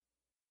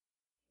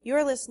You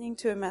are listening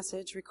to a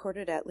message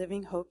recorded at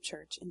Living Hope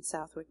Church in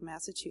Southwick,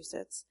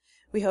 Massachusetts.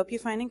 We hope you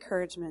find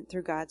encouragement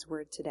through God's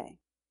Word today.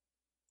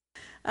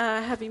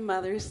 Happy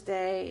Mother's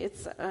Day.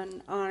 It's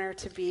an honor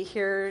to be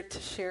here to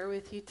share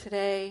with you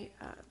today.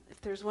 If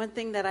there's one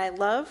thing that I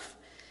love,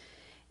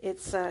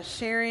 it's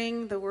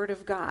sharing the Word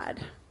of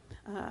God.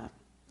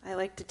 I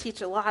like to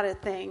teach a lot of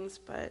things,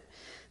 but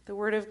the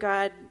Word of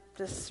God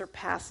just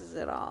surpasses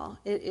it all.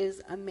 It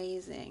is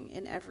amazing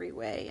in every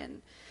way,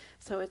 and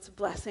so it's a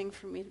blessing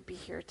for me to be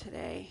here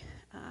today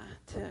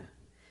to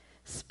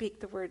speak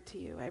the Word to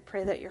you. I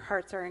pray that your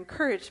hearts are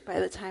encouraged by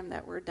the time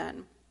that we're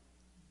done.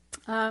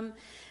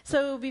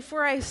 So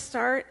before I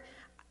start,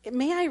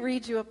 may I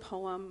read you a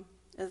poem?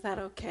 Is that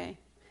okay?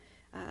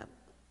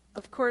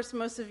 Of course,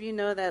 most of you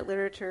know that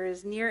literature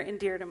is near and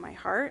dear to my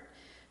heart.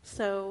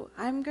 So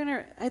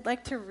I'd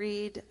like to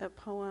read a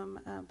poem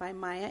by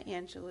Maya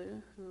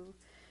Angelou, who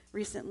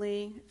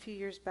recently, a few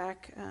years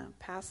back,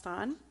 passed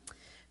on.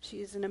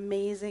 She is an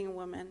amazing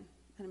woman.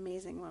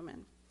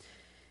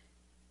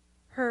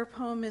 Her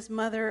poem is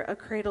Mother, a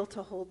Cradle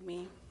to Hold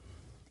Me.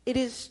 It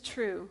is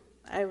true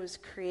I was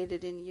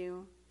created in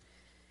you.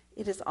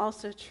 It is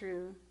also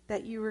true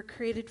that you were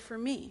created for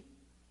me.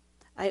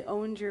 I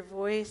owned your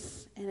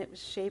voice, and it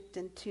was shaped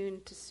and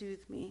tuned to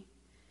soothe me.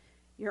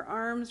 Your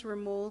arms were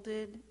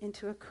molded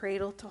into a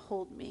cradle to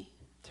hold me,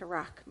 to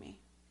rock me.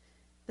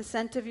 The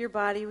scent of your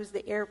body was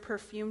the air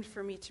perfumed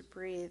for me to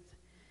breathe.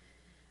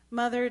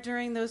 Mother,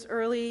 during those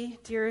early,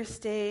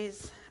 dearest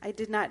days, I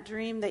did not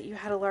dream that you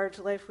had a large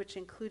life which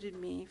included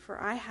me,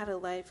 for I had a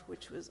life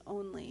which was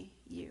only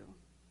you.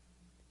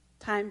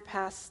 Time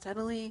passed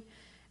steadily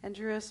and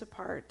drew us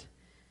apart.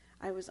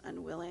 I was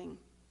unwilling.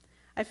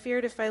 I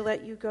feared if I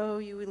let you go,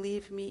 you would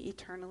leave me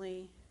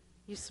eternally.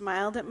 You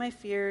smiled at my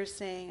fears,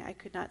 saying I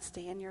could not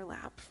stay in your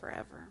lap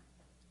forever.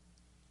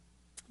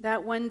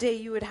 That one day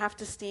you would have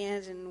to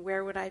stand, and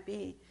where would I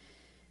be?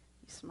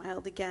 You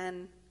smiled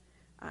again.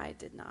 I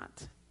did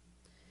not.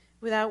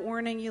 Without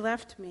warning, you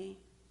left me,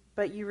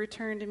 but you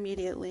returned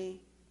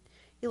immediately.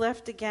 You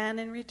left again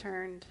and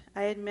returned,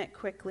 I admit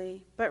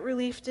quickly, but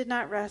relief did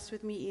not rest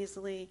with me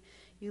easily.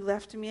 You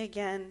left me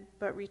again,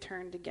 but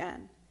returned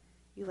again.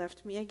 You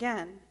left me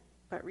again,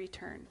 but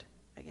returned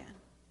again.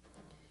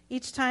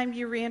 Each time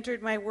you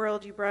re-entered my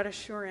world, you brought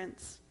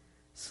assurance.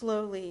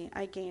 Slowly,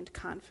 I gained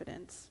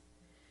confidence.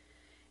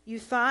 You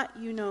thought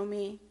you know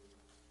me,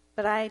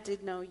 but I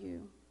did know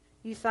you.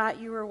 You thought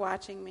you were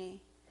watching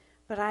me,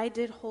 but I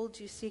did hold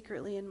you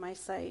secretly in my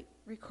sight,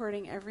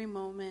 recording every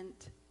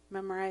moment,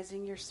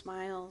 memorizing your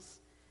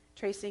smiles,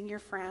 tracing your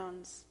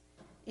frowns.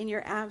 In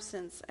your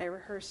absence, I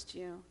rehearsed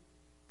you,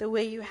 the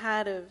way you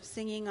had of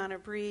singing on a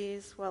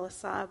breeze while a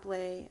sob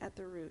lay at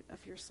the root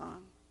of your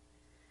song.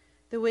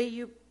 The way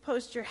you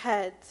posed your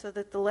head so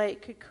that the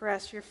light could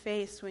caress your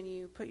face when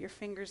you put your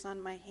fingers on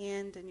my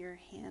hand and your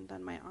hand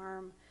on my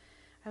arm.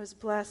 I was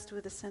blessed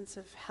with a sense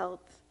of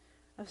health,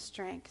 of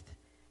strength,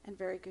 and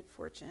very good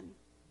fortune.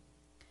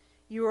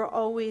 You were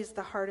always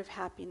the heart of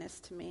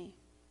happiness to me,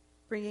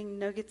 bringing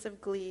nuggets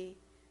of glee,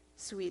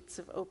 sweets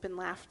of open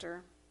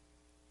laughter.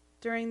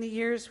 During the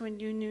years when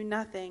you knew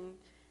nothing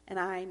and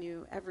I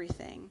knew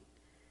everything,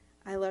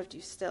 I loved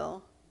you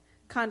still,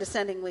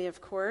 condescendingly,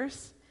 of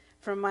course,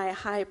 from my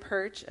high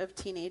perch of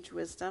teenage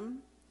wisdom.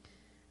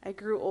 I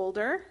grew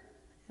older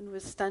and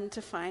was stunned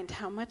to find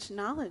how much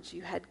knowledge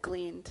you had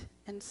gleaned,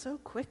 and so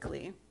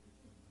quickly.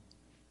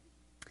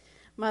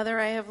 Mother,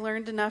 I have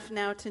learned enough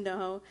now to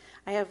know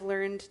I have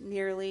learned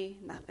nearly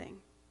nothing.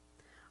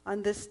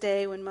 On this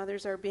day when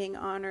mothers are being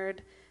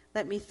honored,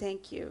 let me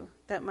thank you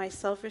that my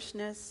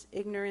selfishness,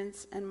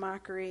 ignorance, and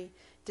mockery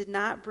did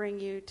not bring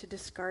you to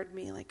discard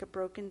me like a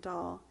broken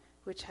doll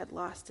which had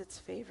lost its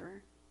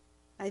favor.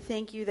 I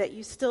thank you that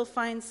you still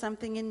find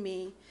something in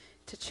me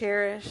to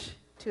cherish,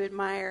 to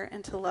admire,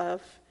 and to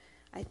love.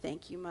 I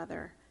thank you,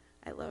 Mother.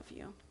 I love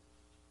you.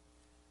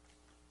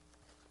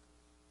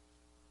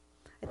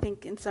 I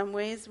think in some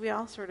ways we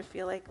all sort of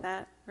feel like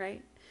that,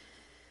 right?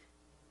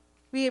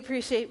 We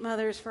appreciate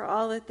mothers for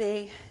all that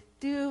they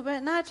do,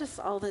 but not just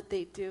all that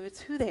they do.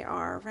 It's who they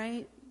are,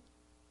 right?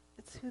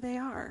 It's who they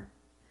are.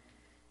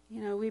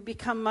 You know, we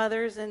become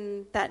mothers,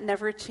 and that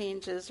never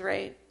changes,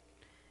 right?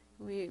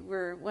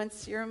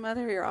 Once you're a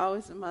mother, you're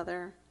always a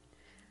mother.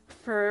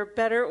 For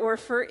better or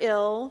for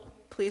ill,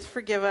 please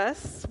forgive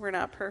us. We're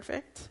not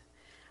perfect.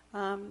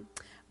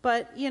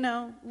 But, you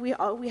know,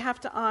 we have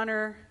to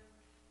honor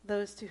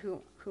those to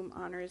whom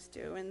honor is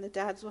due. And the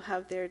dads will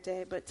have their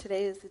day, but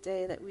today is the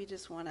day that we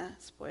just want to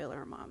spoil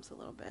our moms a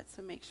little bit.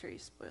 So make sure you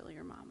spoil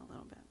your mom a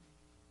little bit.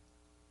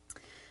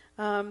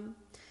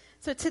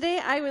 So today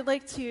I would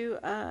like to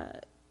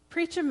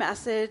preach a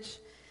message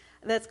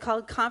that's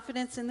called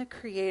Confidence in the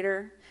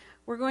Creator.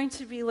 We're going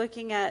to be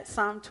looking at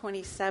Psalm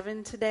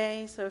 27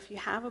 today. So if you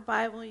have a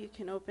Bible, you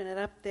can open it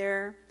up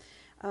there.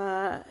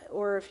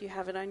 Or if you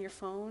have it on your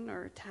phone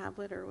or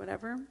tablet or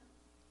whatever.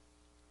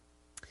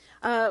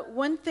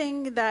 One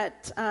thing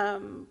that,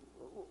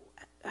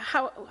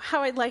 how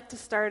I'd like to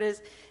start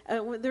is,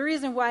 the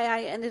reason why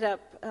I ended up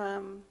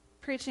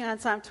preaching on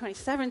Psalm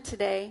 27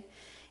 today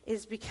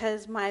is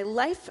because my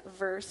life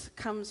verse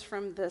comes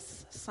from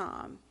this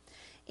psalm.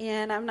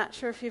 And I'm not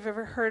sure if you've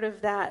ever heard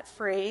of that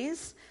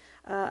phrase.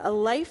 A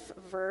life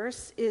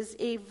verse is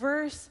a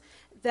verse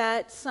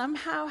that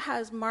somehow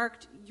has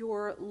marked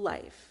your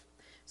life.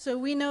 So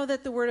we know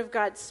that the Word of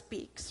God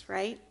speaks,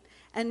 right?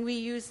 And we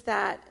use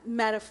that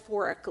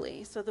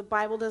metaphorically. So the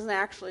Bible doesn't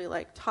actually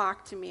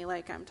talk to me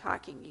like I'm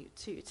talking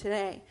to you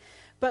today.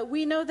 But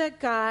we know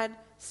that God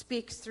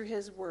speaks through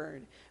his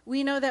Word.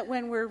 We know that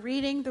when we're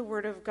reading the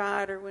Word of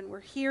God or when we're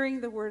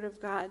hearing the Word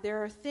of God,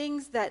 there are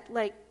things that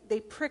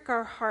they prick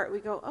our heart. We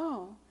go,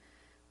 oh,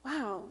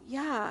 wow,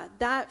 yeah,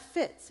 that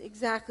fits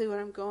exactly what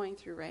I'm going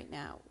through right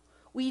now.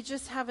 We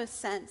just have a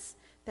sense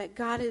that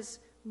God is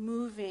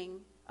moving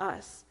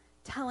us,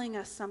 telling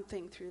us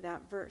something through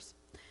that verse.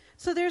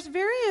 So there's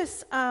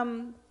various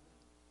times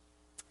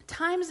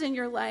in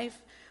your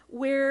life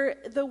where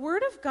the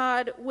Word of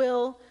God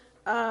will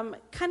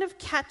kind of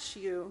catch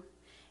you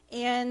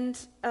and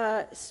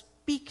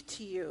speak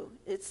to you.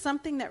 It's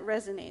something that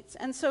resonates.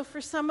 And so for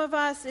some of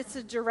us, it's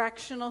a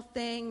directional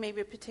thing,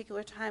 maybe a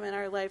particular time in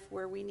our life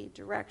where we need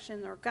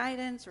direction or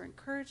guidance or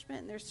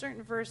encouragement. And there's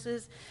certain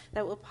verses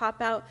that will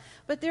pop out.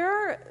 But there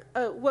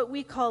are what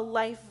we call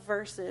life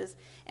verses.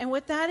 And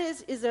what that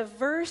is a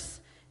verse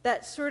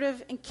that sort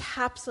of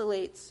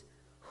encapsulates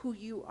who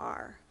you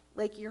are,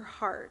 like your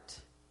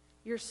heart,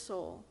 your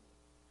soul,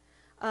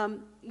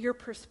 your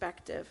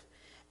perspective.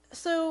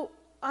 So,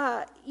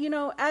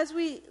 as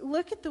we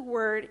look at the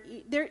Word,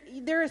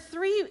 there are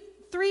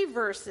three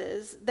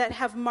verses that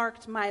have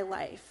marked my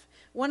life.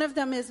 One of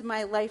them is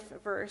my life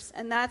verse,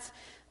 and that's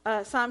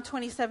Psalm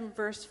 27,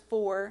 verse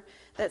 4,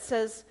 that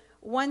says,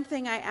 "One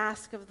thing I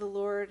ask of the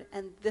Lord,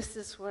 and this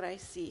is what I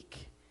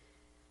seek,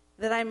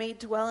 that I may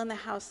dwell in the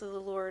house of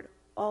the Lord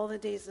all the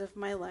days of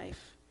my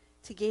life,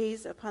 to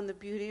gaze upon the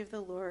beauty of the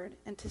Lord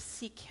and to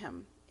seek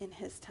him in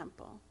his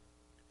temple."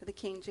 The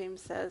King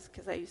James says,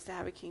 because I used to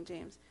have a King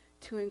James,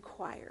 to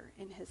inquire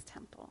in his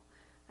temple.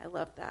 I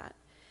love that.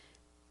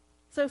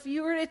 So if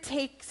you were to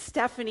take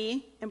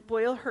Stephanie and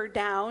boil her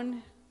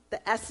down,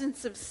 the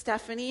essence of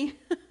Stephanie,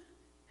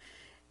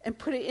 and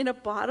put it in a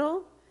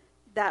bottle,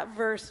 that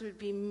verse would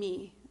be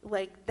me.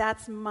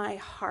 That's my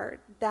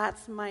heart.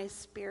 That's my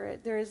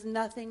spirit. There is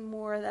nothing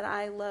more that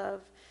I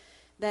love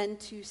than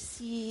to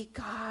see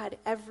God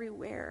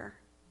everywhere,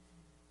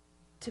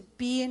 to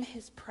be in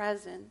his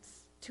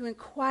presence, to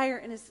inquire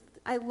in his.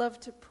 I love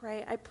to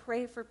pray. I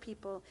pray for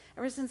people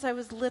ever since I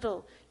was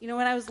little. When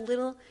I was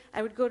little,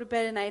 I would go to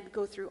bed and I'd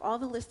go through all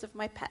the list of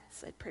my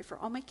pets. I'd pray for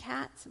all my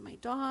cats and my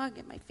dog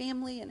and my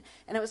family, and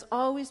I was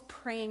always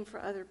praying for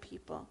other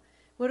people.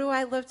 What do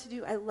I love to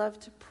do? I love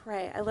to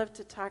pray. I love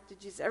to talk to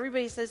Jesus.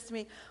 Everybody says to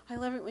me, "I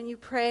love it when you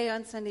pray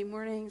on Sunday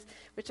mornings,"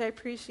 which I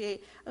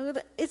appreciate.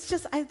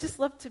 I just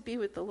love to be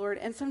with the Lord,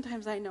 and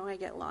sometimes I know I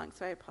get long,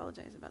 so I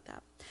apologize about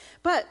that.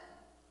 But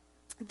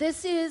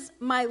this is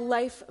my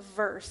life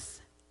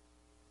verse.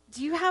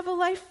 Do you have a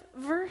life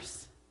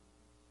verse?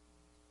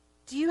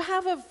 Do you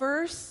have a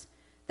verse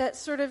that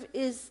sort of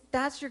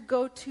that's your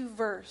go-to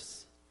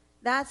verse?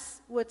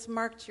 That's what's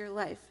marked your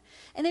life.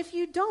 And if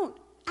you don't,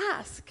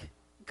 ask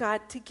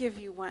God to give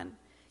you one.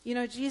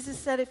 Jesus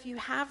said, if you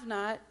have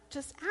not,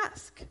 just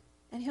ask,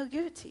 and he'll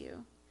give it to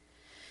you.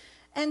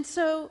 And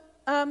so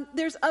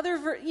there's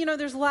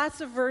there's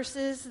lots of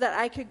verses that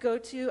I could go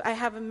to. I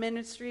have a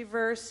ministry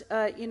verse.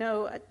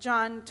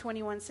 John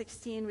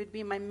 21:16 would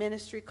be my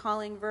ministry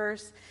calling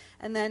verse.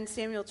 And then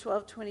Samuel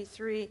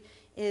 12:23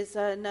 is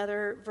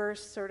another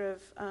verse sort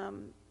of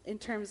in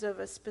terms of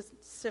a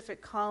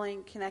specific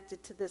calling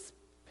connected to this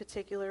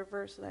particular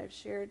verse that I've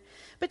shared.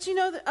 But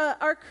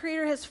our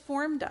Creator has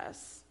formed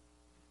us.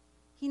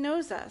 He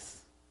knows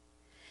us.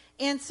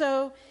 And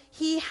so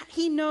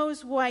he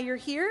knows why you're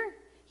here.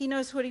 He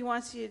knows what he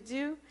wants you to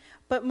do.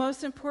 But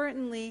most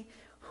importantly,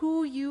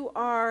 who you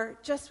are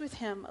just with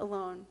him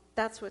alone.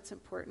 That's what's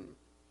important.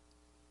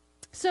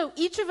 So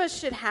each of us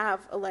should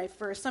have a life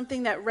verse,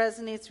 something that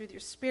resonates with your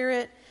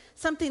spirit,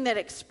 something that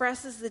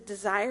expresses the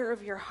desire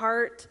of your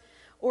heart,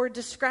 or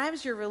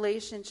describes your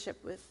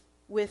relationship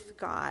with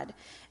God.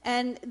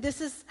 And this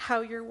is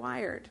how you're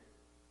wired.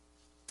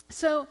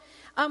 So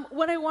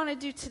what I want to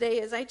do today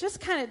is I just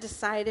kind of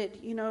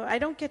decided, I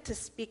don't get to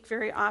speak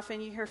very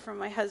often. You hear from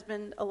my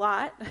husband a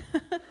lot.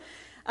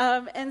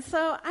 And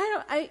so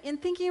in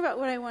thinking about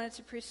what I wanted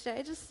to preach today,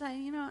 I just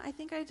decided, I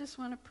think I just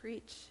want to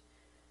preach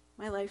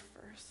my life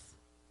verse.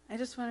 I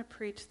just want to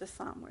preach the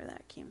psalm where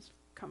that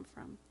come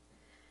from.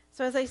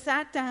 So as I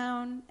sat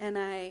down and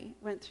I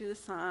went through the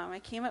psalm, I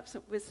came up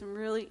with some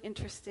really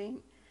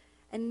interesting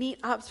and neat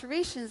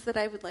observations that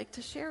I would like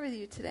to share with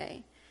you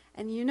today.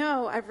 And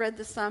I've read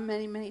the psalm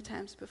many, many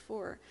times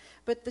before.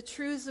 But the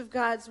truths of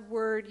God's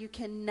word, you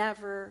can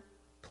never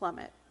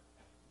plummet.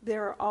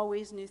 There are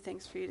always new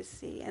things for you to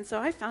see. And so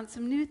I found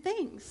some new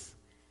things.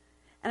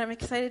 And I'm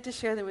excited to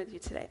share them with you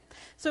today.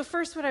 So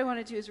first, what I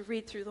want to do is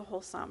read through the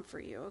whole psalm for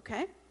you,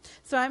 okay?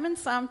 So I'm in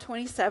Psalm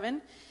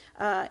 27,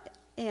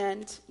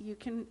 and you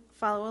can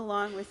follow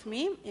along with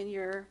me in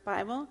your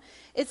Bible.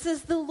 It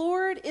says, "The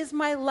Lord is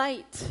my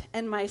light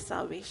and my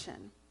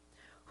salvation.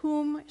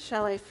 Whom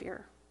shall I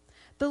fear?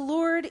 The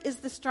Lord is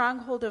the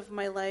stronghold of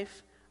my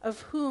life.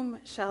 Of whom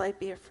shall I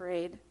be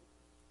afraid?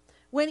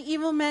 When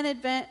evil men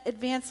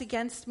advance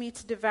against me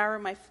to devour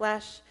my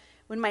flesh,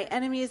 when my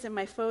enemies and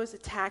my foes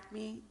attack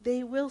me,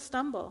 they will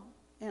stumble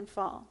and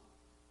fall.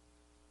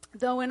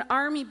 Though an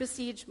army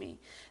besiege me,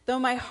 though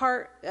my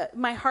heart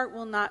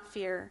will not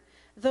fear.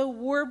 Though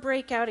war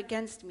break out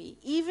against me,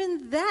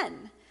 even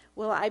then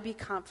will I be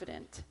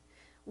confident.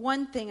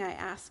 One thing I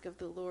ask of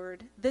the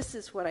Lord, this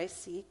is what I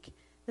seek,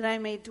 that I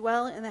may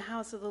dwell in the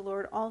house of the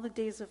Lord all the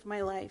days of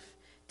my life,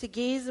 to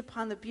gaze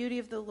upon the beauty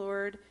of the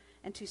Lord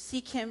and to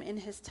seek him in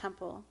his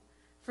temple.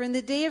 For in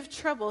the day of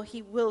trouble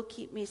he will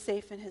keep me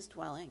safe in his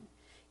dwelling.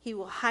 He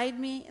will hide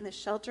me in the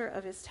shelter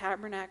of his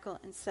tabernacle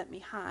and set me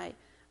high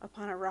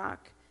upon a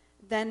rock.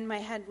 Then my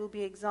head will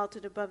be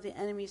exalted above the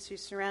enemies who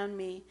surround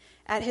me.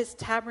 At his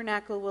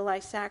tabernacle will I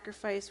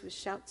sacrifice with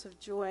shouts of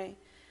joy.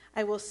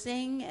 I will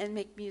sing and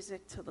make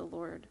music to the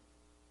Lord.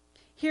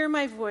 Hear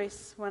my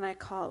voice when I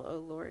call, O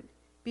Lord.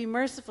 Be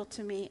merciful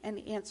to me and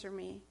answer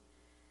me.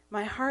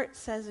 My heart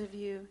says of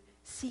you,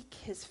 seek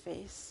his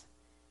face.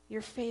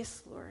 Your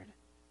face, Lord,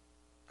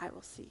 I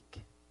will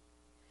seek.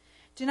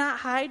 Do not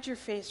hide your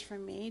face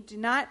from me. Do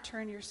not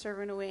turn your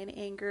servant away in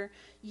anger.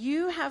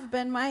 You have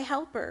been my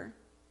helper.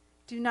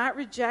 Do not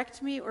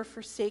reject me or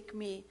forsake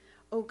me,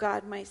 O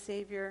God, my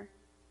Savior.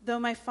 Though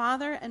my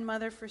father and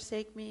mother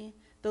forsake me,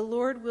 the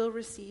Lord will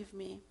receive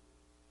me.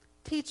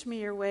 Teach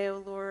me your way,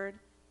 O Lord.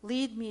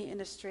 Lead me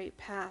in a straight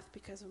path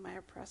because of my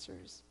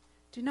oppressors.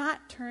 Do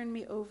not turn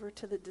me over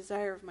to the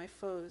desire of my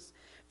foes,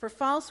 for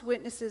false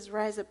witnesses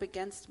rise up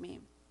against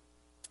me,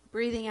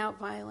 breathing out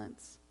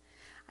violence.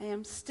 I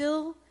am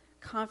still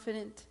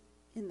confident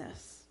in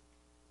this.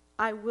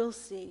 I will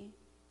see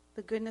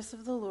the goodness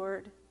of the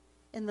Lord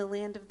in the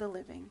land of the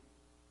living.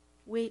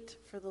 Wait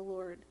for the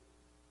Lord.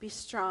 Be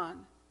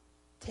strong.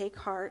 Take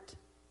heart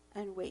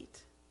and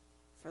wait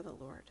for the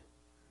Lord.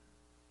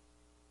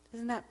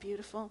 Isn't that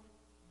beautiful?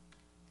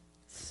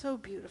 So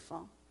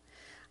beautiful.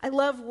 I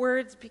love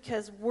words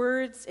because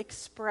words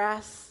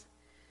express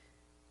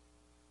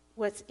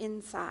what's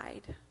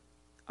inside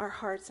our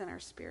hearts and our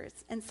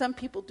spirits. And some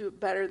people do it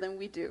better than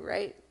we do,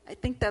 right? I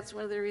think that's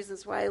one of the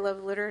reasons why I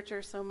love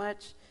literature so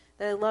much,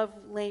 that I love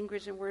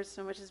language and words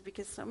so much, is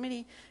because so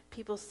many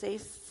people say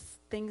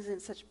things in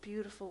such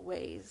beautiful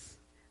ways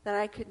that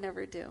I could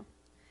never do.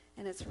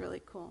 And it's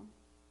really cool.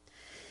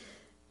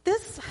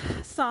 This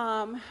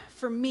psalm,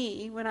 for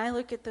me, when I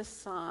look at this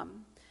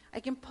psalm, I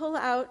can pull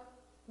out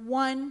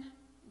one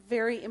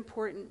very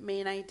important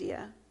main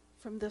idea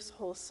from this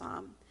whole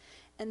psalm,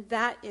 and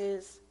that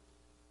is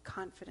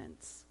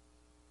confidence.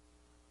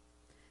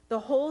 The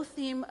whole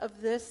theme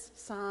of this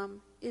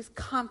psalm is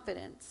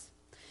confidence.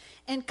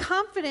 And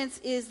confidence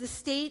is the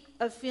state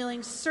of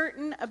feeling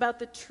certain about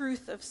the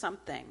truth of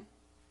something.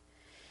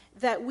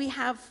 That we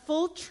have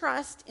full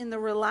trust in the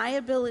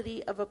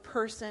reliability of a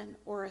person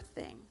or a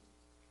thing.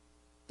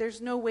 There's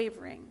no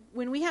wavering.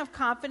 When we have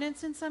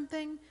confidence in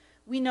something,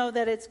 we know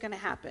that it's going to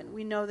happen.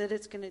 We know that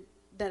it's going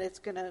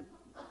to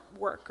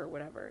work or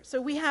whatever. So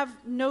we have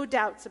no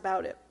doubts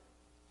about it.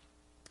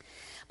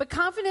 But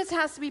confidence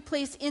has to be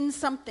placed in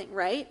something,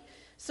 right?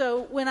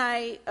 So when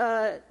I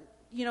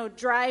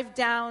drive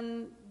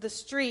down the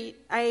street,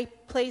 I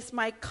place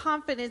my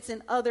confidence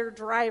in other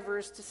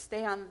drivers to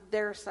stay on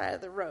their side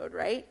of the road,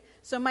 right?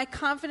 So my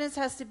confidence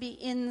has to be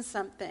in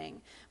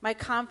something. My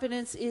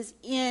confidence is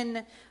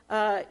in,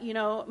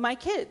 my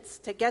kids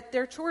to get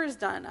their chores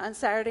done on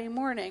Saturday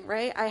morning,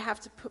 right? I have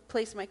to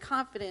place my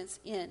confidence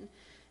in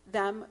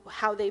them,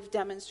 how they've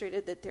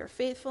demonstrated that they're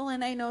faithful,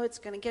 and I know it's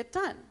going to get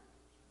done.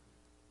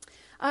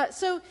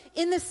 So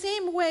in the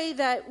same way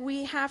that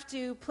we have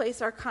to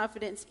place our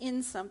confidence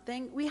in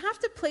something, we have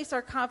to place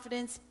our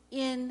confidence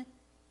in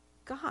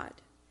God,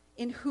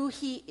 in who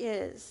he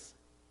is,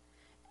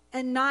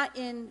 and not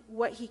in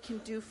what he can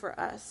do for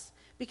us.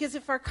 Because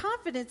if our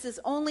confidence is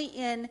only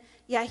in,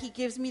 he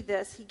gives me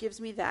this, he gives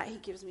me that, he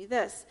gives me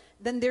this,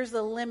 then there's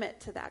a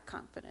limit to that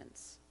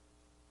confidence.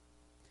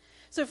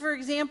 So for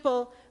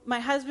example,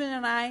 my husband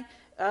and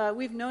I,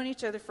 we've known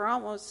each other for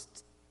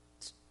almost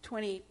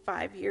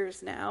 25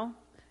 years now.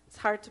 It's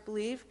hard to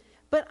believe.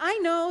 But I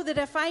know that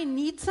if I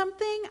need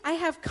something, I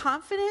have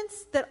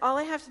confidence that all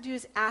I have to do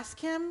is ask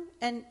him,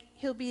 and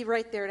he'll be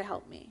right there to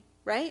help me,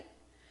 right?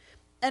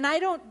 And I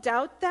don't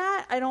doubt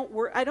that. I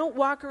don't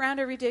walk around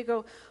every day and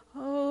go,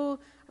 oh,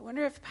 I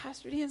wonder if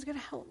Pastor Dan's going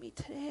to help me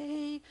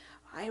today.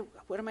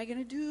 What am I going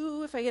to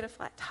do if I get a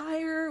flat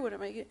tire?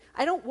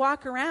 I don't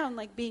walk around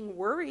like being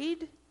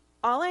worried.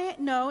 All I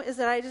know is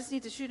that I just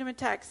need to shoot him a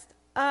text.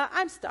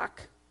 I'm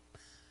stuck.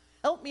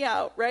 Help me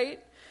out, right?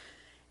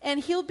 And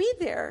he'll be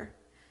there.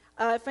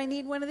 If I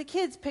need one of the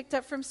kids picked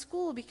up from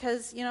school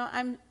because,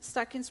 I'm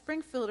stuck in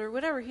Springfield or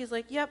whatever, he's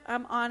like, yep,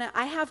 I'm on it.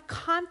 I have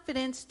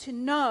confidence to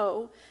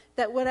know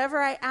that whatever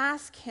I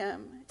ask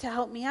him to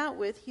help me out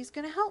with, he's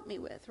going to help me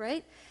with,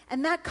 right?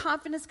 And that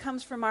confidence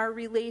comes from our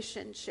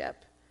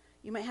relationship.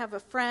 You might have a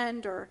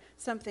friend or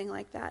something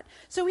like that.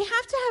 So we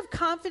have to have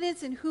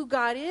confidence in who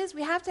God is.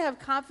 We have to have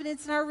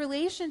confidence in our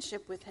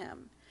relationship with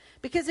him.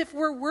 Because if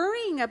we're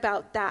worrying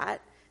about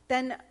that,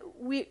 then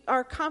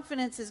our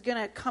confidence is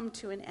going to come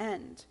to an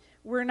end.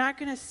 We're not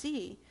going to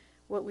see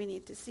what we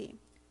need to see.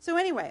 So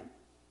anyway,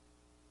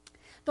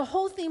 the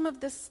whole theme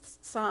of this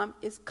psalm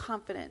is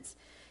confidence.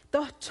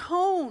 The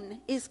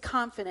tone is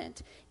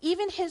confident.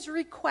 Even his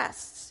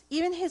requests,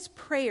 even his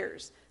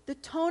prayers, the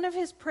tone of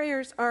his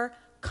prayers are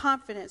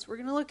confidence. We're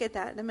going to look at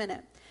that in a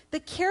minute. The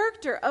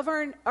character of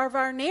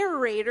our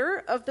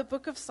narrator of the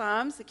book of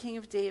Psalms, the King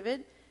of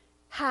David,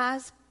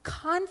 has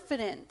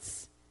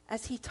confidence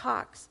as he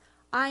talks.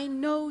 I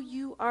know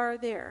you are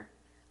there.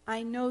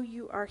 I know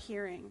you are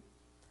hearing.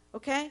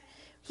 Okay?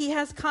 He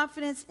has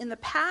confidence in the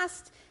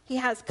past. He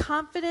has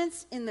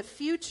confidence in the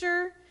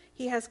future.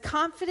 He has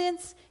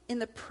confidence in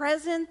the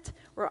present.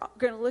 We're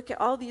going to look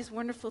at all these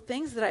wonderful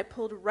things that I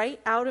pulled right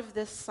out of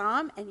this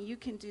psalm, and you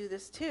can do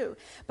this too.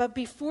 But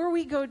before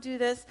we go do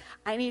this,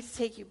 I need to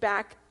take you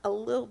back a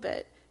little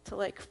bit to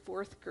like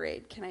 4th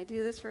grade. Can I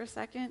do this for a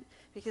second?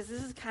 Because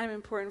this is kind of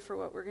important for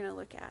what we're going to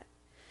look at.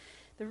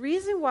 The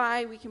reason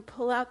why we can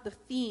pull out the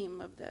theme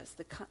of this,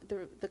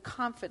 the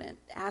confident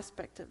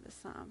aspect of the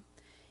psalm,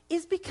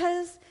 is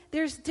because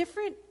there's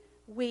different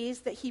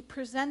ways that he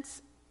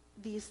presents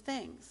these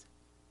things.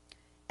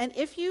 And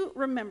if you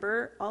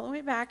remember, all the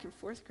way back in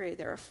 4th grade,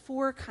 there are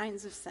 4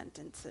 kinds of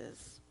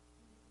sentences.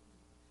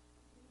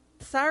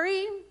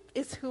 Sorry,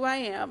 it's who I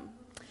am.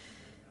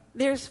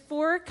 There's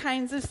 4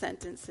 kinds of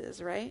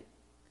sentences, right?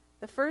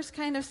 The first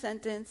kind of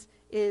sentence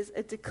is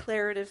a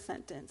declarative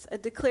sentence. A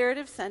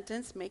declarative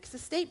sentence makes a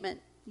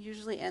statement.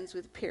 Usually ends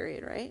with a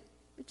period, right?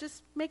 It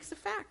just makes a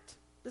fact.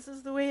 This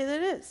is the way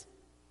that it is.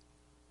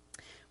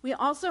 We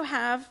also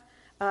have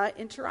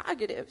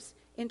interrogatives.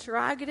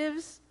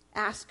 Interrogatives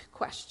ask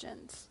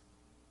questions.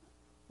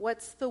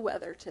 What's the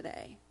weather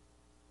today?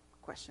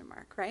 Question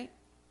mark, right?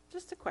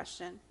 Just a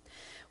question.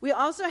 We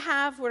also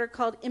have what are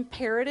called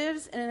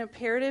imperatives, and an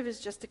imperative is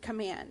just a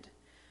command.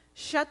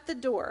 Shut the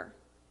door.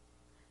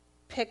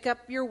 Pick up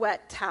your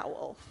wet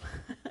towel,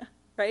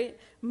 right?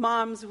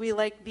 Moms, we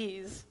like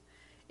these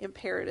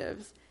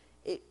imperatives.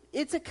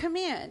 It's a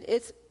command.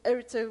 It's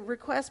a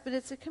request, but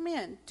it's a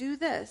command. Do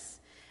this.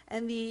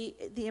 And the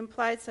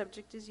implied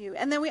subject is you.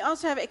 And then we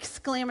also have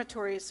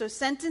exclamatories, so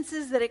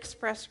sentences that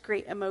express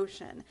great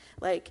emotion.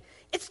 Like,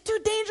 it's too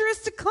dangerous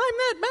to climb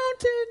that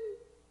mountain.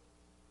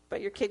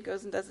 But your kid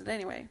goes and does it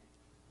anyway,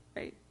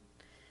 right?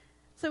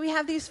 So we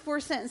have these 4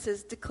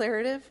 sentences: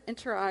 declarative,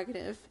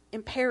 interrogative,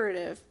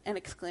 imperative, and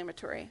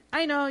exclamatory.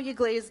 I know you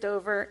glazed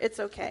over. It's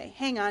okay.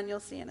 Hang on, you'll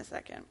see in a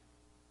second.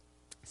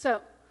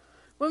 So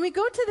when we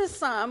go to this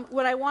psalm,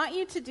 what I want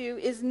you to do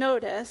is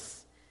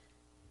notice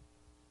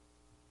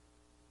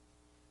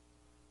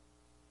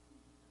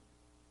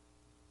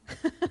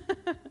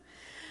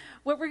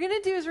what we're going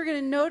to do is we're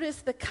going to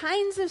notice the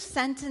kinds of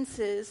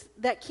sentences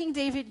that King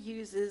David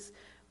uses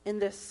in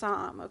this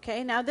psalm,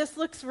 okay? Now, this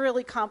looks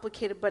really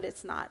complicated, but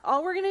it's not.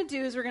 All we're going to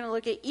do is we're going to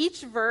look at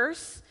each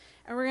verse,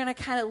 and we're going to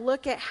kind of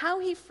look at how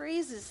he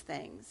phrases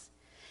things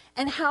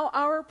and how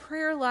our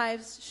prayer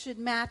lives should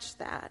match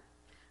that,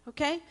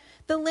 okay?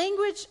 The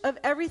language of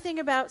everything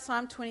about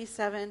Psalm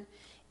 27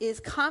 is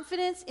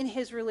confidence in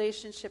his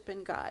relationship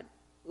in God.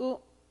 Ooh.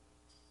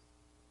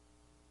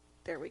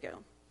 There we go.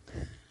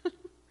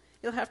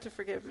 You'll have to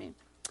forgive me.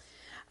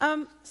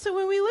 So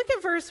when we look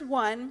at verse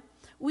 1,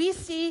 we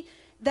see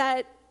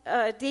that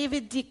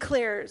David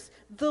declares,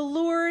 "The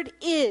Lord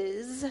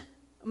is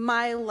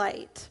my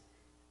light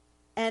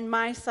and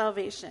my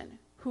salvation.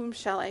 Whom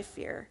shall I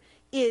fear?"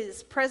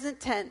 Is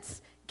present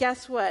tense.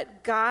 Guess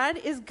what? God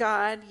is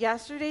God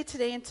yesterday,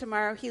 today, and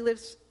tomorrow. He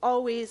lives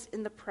always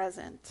in the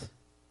present.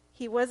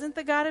 He wasn't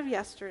the God of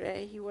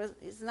yesterday.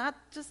 He's not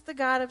just the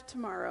God of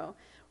tomorrow.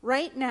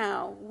 Right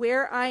now,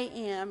 where I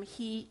am,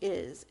 he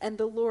is, and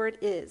the Lord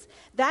is.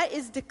 That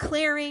is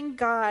declaring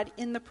God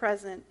in the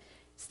present,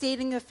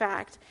 stating the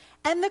fact.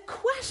 And the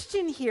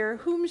question here,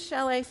 whom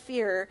shall I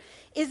fear,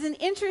 is an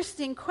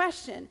interesting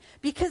question,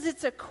 because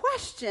it's a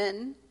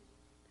question,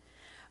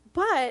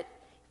 but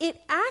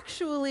it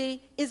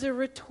actually is a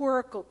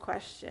rhetorical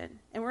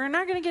question. And we're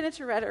not going to get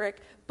into rhetoric,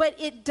 but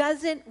it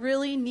doesn't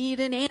really need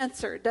an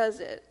answer, does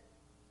it?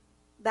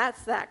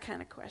 That's that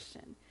kind of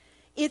question.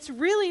 It's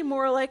really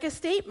more like a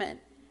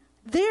statement.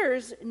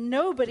 There's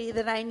nobody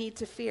that I need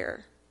to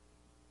fear,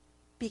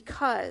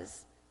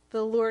 because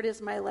the Lord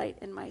is my light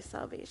and my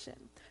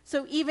salvation.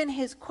 So even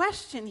his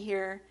question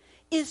here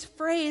is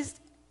phrased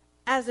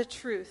as a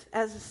truth,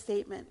 as a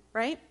statement,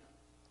 right?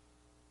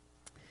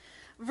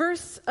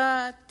 Verse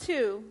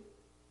 2.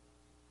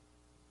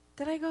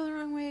 Did I go the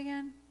wrong way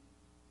again?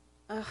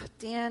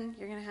 Dan,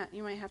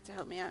 you might have to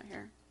help me out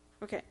here.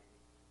 Okay.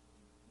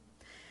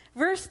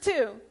 Verse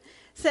 2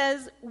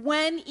 says,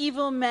 "When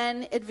evil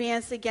men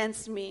advance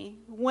against me,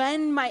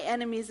 when my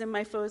enemies and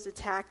my foes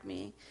attack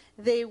me,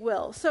 they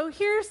will." So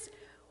here's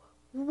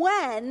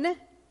when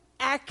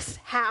X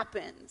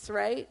happens,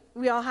 right?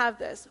 We all have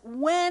this.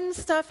 When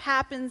stuff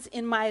happens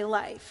in my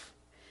life,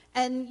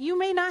 and you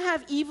may not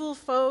have evil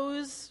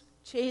foes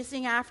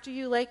chasing after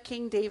you like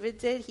King David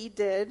did. He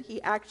did.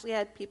 He actually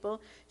had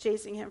people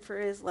chasing him for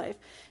his life.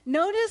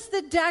 Notice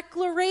the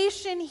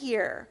declaration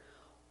here.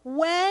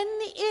 When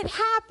it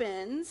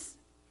happens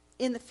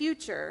in the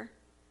future,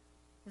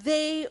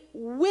 they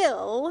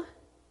will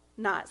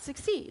not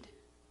succeed.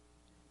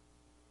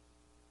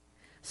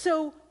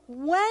 So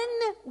when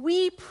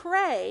we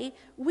pray,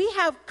 we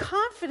have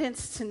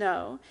confidence to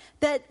know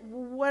that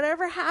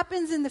whatever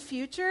happens in the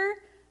future,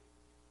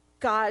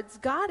 God's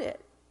got it.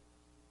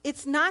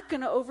 It's not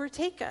going to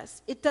overtake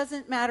us. It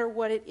doesn't matter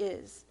what it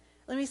is.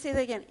 Let me say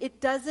that again.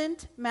 It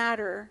doesn't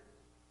matter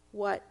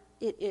what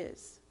it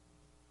is.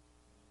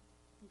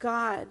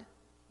 God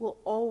will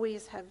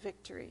always have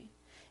victory.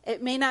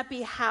 It may not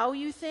be how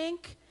you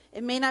think.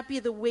 It may not be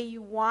the way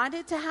you want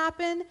it to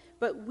happen,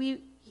 but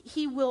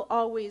he will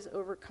always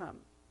overcome.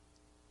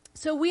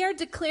 So we are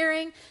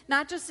declaring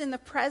not just in the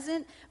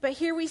present, but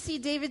here we see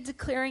David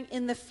declaring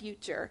in the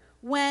future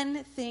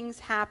when things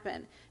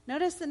happen.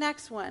 Notice the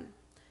next one.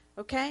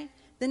 Okay?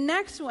 The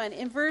next one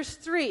in verse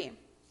 3.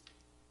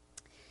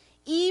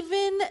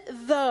 Even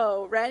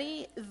though,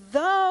 ready?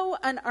 Though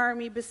an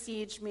army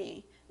besiege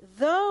me,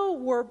 though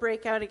war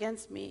break out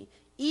against me,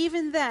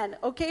 even then,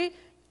 okay?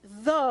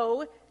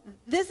 Though,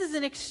 this is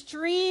an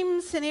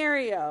extreme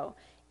scenario.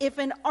 If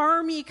an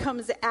army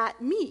comes at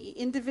me,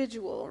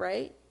 individual,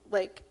 right?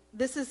 Like,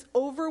 this is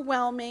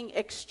overwhelming,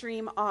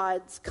 extreme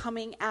odds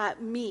coming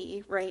at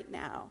me right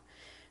now.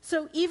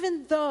 So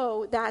even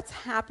though that's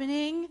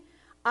happening,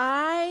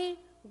 I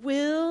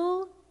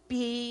will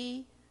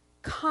be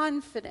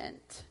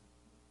confident.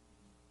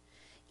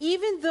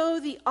 Even though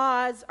the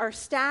odds are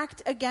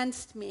stacked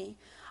against me,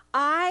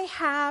 I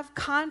have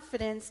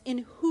confidence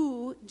in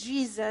who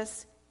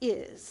Jesus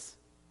is.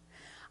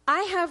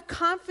 I have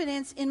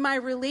confidence in my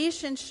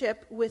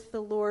relationship with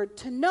the Lord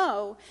to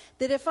know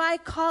that if I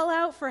call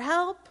out for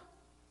help,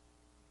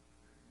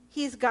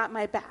 He's got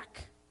my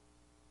back.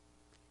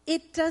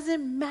 It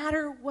doesn't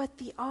matter what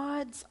the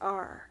odds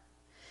are.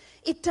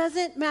 It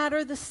doesn't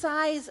matter the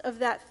size of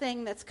that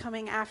thing that's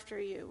coming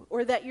after you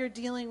or that you're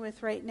dealing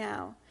with right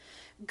now.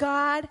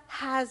 God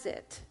has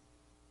it.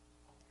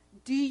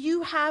 Do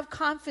you have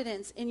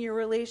confidence in your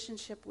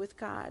relationship with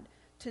God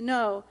to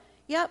know,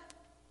 yep,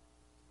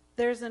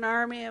 there's an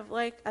army of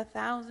like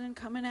 1,000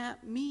 coming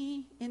at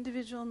me,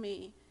 individual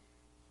me.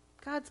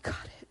 God's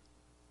got it.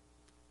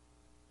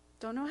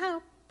 Don't know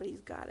how, but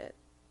He's got it.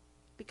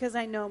 Because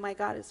I know my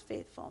God is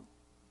faithful.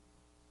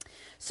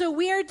 So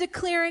we are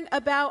declaring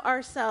about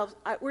ourselves.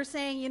 We're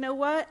saying, you know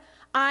what?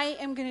 I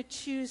am going to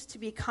choose to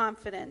be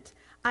confident.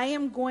 I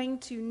am going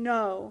to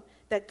know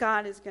that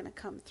God is going to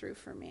come through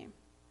for me.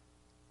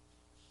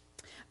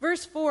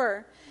 Verse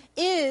 4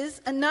 is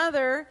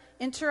another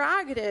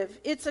interrogative.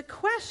 It's a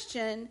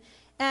question,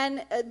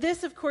 and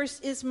this, of course,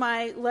 is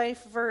my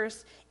life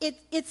verse.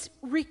 It's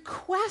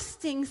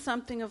requesting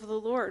something of the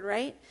Lord,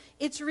 right?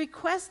 It's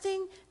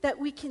requesting that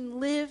we can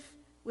live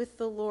with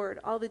the Lord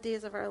all the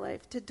days of our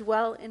life, to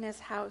dwell in His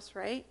house,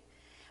 right?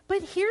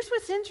 But here's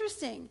what's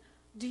interesting.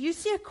 Do you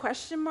see a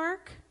question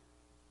mark?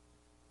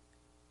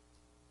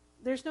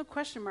 There's no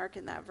question mark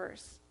in that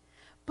verse.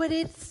 But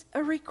it's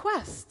a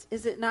request,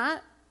 is it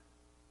not?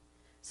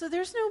 So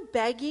there's no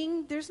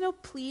begging, there's no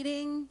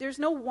pleading, there's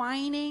no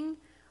whining.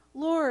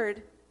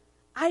 Lord,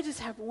 I just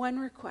have one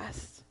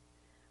request.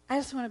 I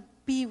just want to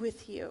be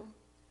with you.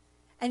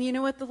 And you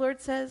know what the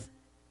Lord says?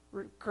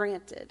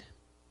 Granted.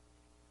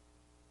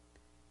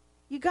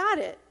 You got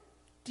it.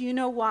 Do you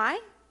know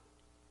why?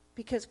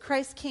 Because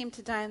Christ came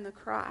to die on the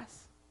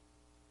cross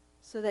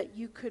so that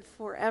you could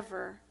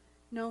forever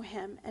know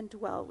Him and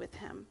dwell with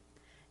Him.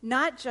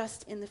 Not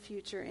just in the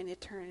future, in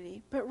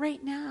eternity, but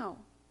right now.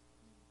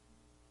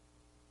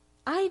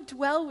 I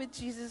dwell with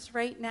Jesus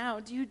right now.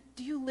 Do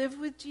you live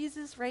with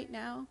Jesus right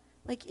now?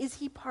 Like, is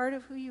He part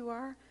of who you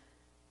are?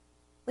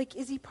 Like,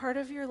 is He part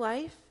of your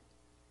life?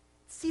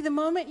 See, the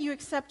moment you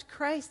accept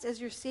Christ as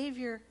your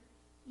Savior,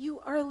 you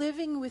are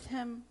living with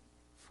Him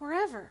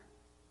forever.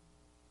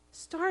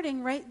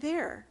 Starting right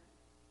there.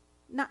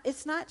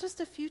 It's not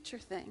just a future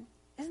thing.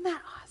 Isn't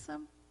that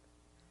awesome?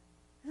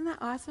 Isn't that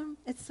awesome?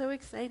 It's so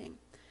exciting.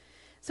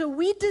 So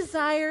we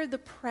desire the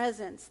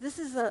presence. This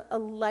is a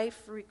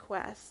life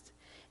request.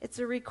 It's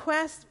a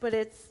request, but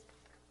it's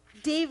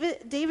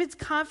David's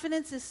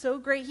confidence is so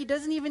great, he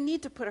doesn't even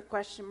need to put a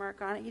question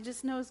mark on it. He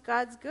just knows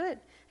God's good,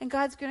 and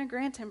God's going to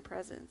grant him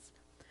presence.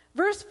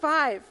 Verse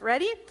 5,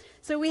 ready?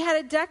 So we had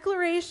a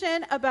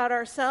declaration about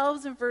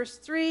ourselves in verse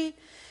 3.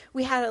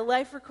 We had a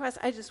life request.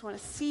 I just want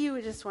to see you.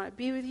 I just want to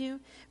be with you.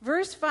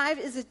 Verse 5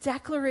 is a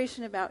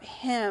declaration about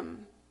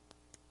Him.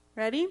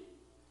 Ready?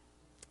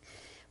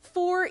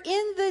 For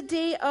in the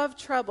day of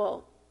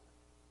trouble,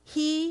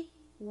 He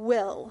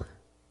will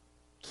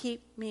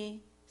keep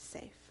me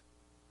safe.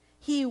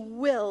 He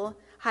will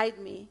hide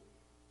me,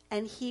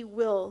 and He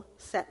will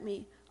set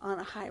me on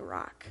a high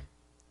rock.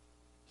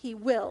 He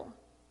will.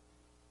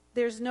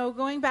 There's no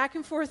going back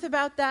and forth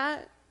about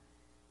that.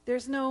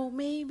 There's no,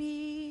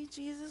 maybe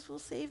Jesus will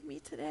save me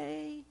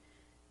today.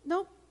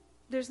 Nope,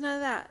 there's none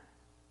of that.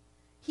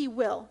 He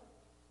will.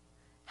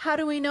 How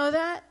do we know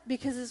that?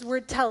 Because his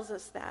word tells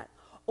us that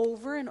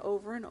over and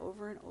over and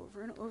over and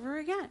over and over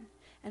again.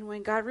 And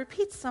when God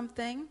repeats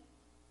something,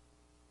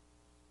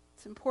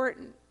 it's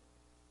important,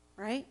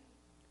 right?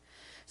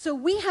 So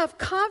we have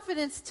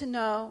confidence to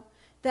know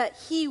that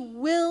he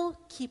will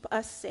keep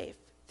us safe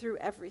through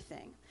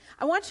everything.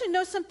 I want you to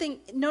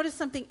notice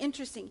something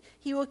interesting.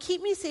 He will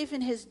keep me safe in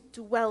his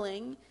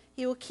dwelling.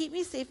 He will keep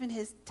me safe in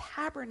his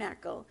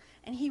tabernacle.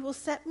 And he will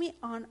set me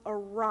on a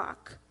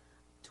rock.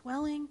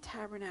 Dwelling,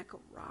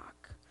 tabernacle,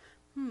 rock.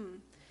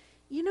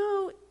 You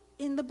know,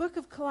 in the book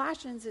of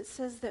Colossians, it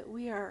says that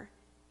we are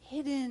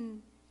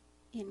hidden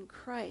in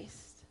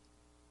Christ,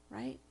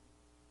 right?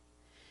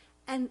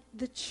 And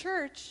the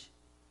church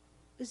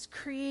is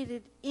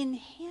created in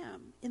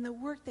him, in the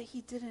work that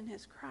he did in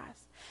his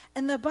cross.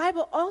 And the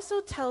Bible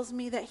also tells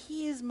me that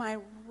he is my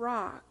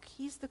rock.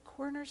 He's the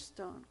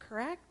cornerstone,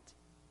 correct?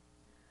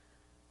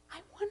 I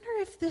wonder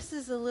if this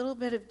is a little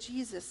bit of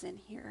Jesus in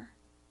here.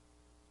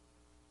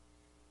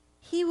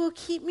 He will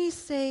keep me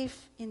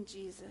safe in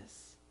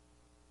Jesus.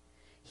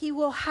 He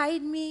will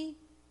hide me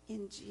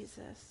in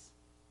Jesus.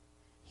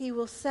 He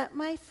will set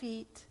my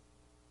feet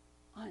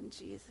on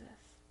Jesus.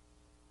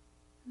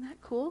 Isn't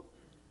that cool?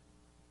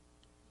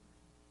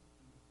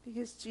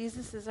 Because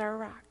Jesus is our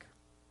rock.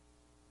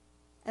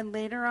 And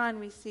later on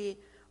we see,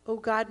 oh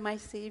God, my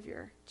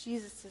Savior.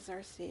 Jesus is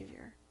our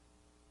Savior.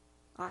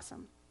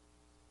 Awesome.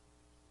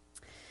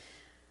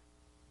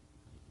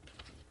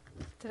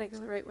 Did I go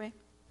the right way?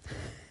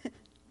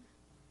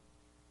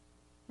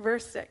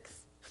 Verse 6.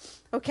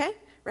 Okay,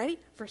 ready?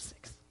 Verse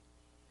 6.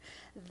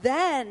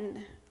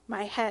 Then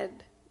my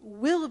head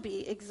will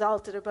be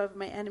exalted above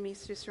my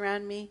enemies who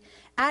surround me.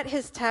 At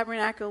his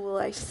tabernacle will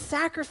I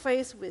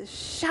sacrifice with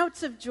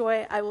shouts of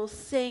joy. I will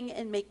sing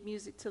and make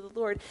music to the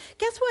Lord.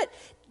 Guess what?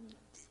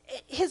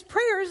 His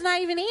prayer is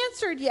not even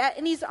answered yet,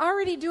 and he's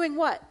already doing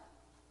what?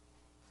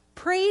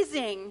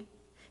 Praising.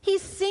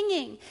 He's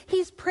singing.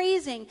 He's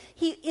praising.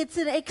 It's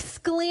an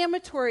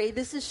exclamatory.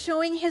 This is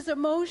showing his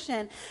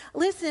emotion.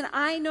 Listen,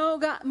 I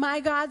know my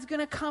God's going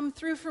to come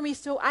through for me,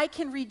 so I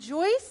can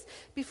rejoice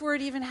before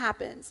it even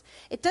happens.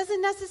 It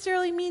doesn't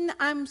necessarily mean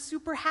I'm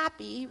super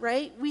happy,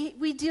 right?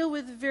 We deal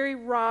with very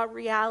raw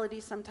reality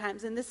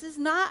sometimes, and this is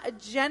not a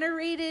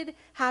generated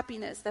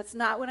happiness. That's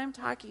not what I'm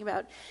talking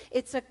about.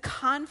 It's a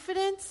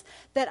confidence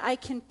that I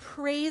can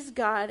praise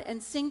God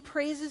and sing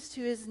praises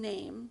to his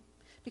name,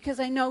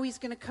 because I know he's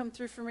going to come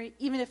through for me,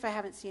 even if I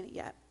haven't seen it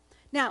yet.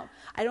 Now,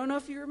 I don't know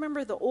if you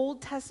remember the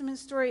Old Testament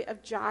story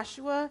of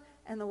Joshua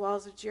and the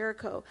walls of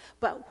Jericho,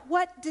 but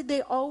what did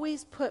they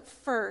always put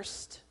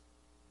first?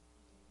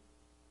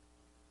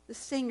 The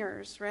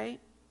singers, right?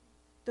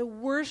 The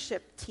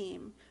worship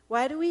team.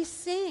 Why do we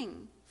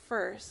sing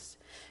first?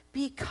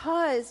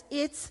 Because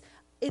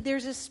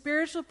there's a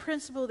spiritual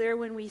principle there.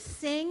 When we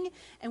sing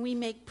and we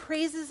make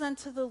praises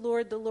unto the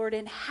Lord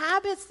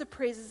inhabits the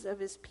praises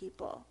of his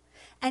people.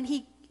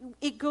 And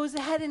it goes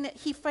ahead and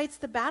he fights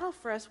the battle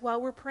for us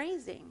while we're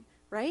praising,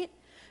 right?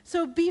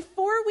 So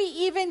before we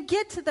even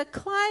get to the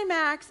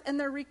climax and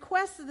the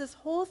request of this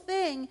whole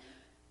thing,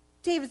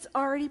 David's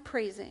already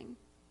praising.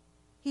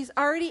 He's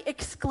already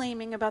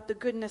exclaiming about the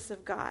goodness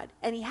of God.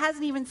 And he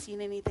hasn't even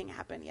seen anything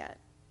happen yet.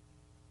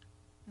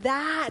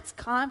 That's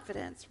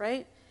confidence,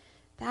 right?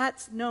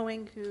 That's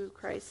knowing who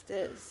Christ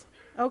is.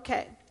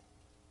 Okay.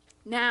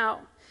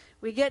 Now,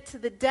 we get to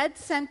the dead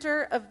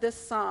center of this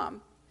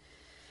psalm.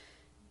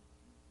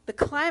 The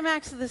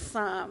climax of the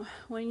psalm,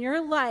 when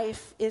your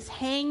life is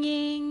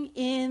hanging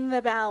in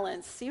the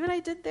balance. See what I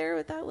did there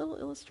with that little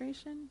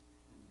illustration?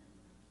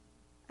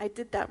 I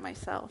did that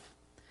myself.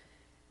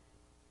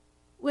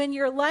 When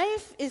your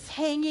life is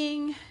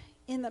hanging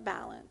in the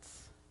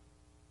balance,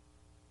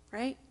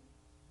 right?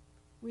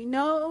 We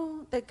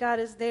know that God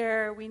is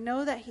there. We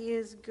know that he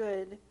is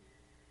good.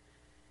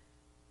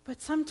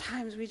 But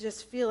sometimes we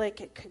just feel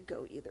like it could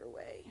go either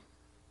way.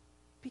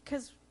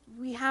 Because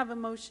we have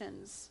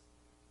emotions.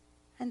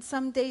 And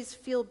some days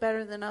feel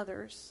better than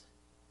others.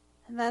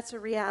 And that's a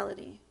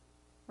reality,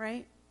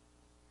 right?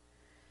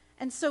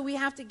 And so we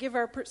have to give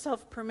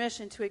ourselves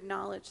permission to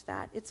acknowledge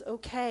that. It's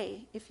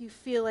okay if you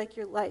feel like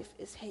your life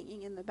is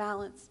hanging in the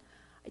balance.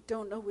 I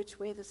don't know which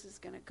way this is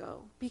going to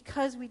go.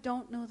 Because we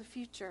don't know the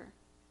future.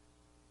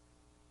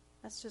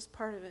 That's just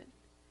part of it.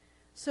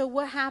 So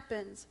what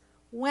happens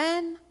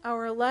when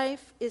our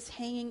life is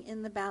hanging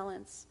in the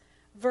balance?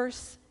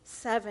 Verse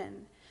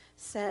 7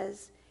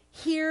 says,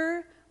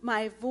 "Hear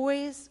my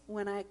voice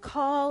when I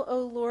call,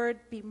 O Lord,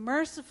 be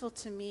merciful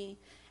to me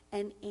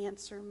and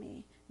answer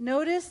me."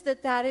 Notice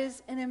that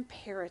is an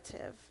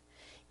imperative.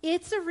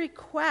 It's a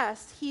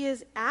request. He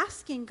is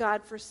asking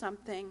God for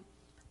something,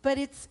 but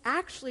it's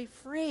actually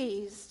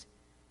phrased,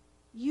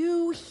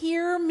 "You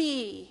hear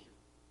me."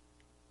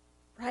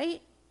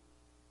 Right?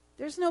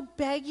 There's no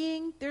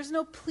begging. There's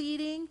no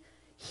pleading.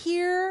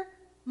 Hear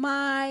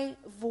my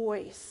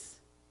voice,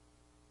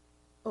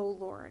 O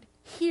Lord.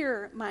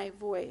 Hear my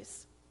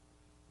voice.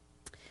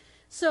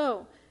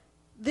 So,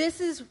 this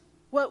is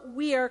what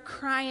we are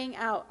crying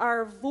out.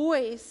 Our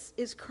voice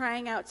is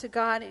crying out to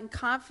God in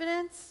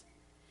confidence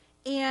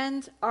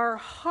And our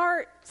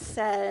heart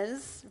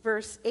says,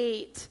 verse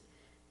 8,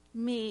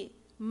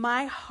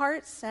 my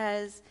heart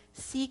says,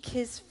 seek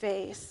his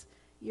face.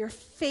 Your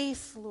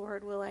face,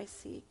 Lord, will I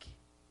seek.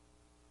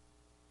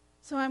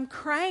 So I'm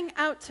crying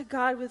out to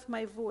God with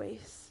my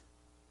voice.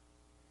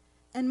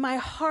 And my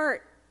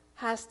heart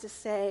has to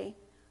say,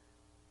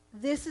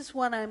 this is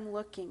what I'm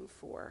looking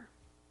for.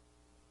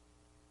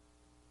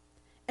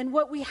 And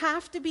what we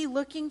have to be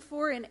looking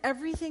for in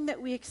everything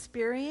that we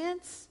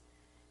experience,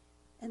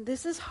 and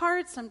this is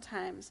hard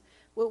sometimes,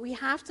 what we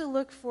have to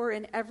look for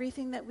in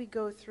everything that we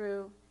go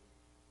through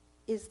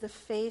is the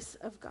face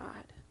of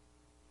God.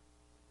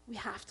 We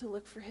have to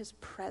look for his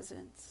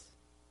presence.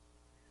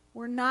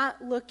 We're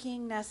not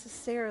looking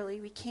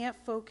necessarily, we can't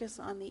focus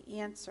on the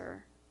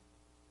answer.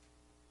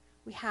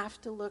 We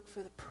have to look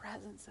for the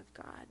presence of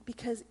God,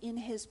 because in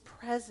his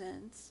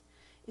presence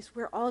is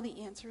where all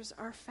the answers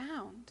are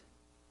found,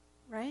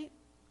 right?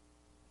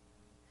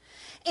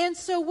 And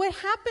so what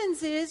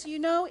happens is,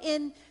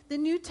 in the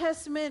New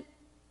Testament,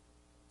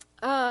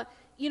 a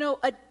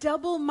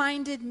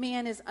double-minded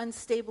man is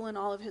unstable in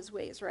all of his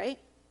ways, right?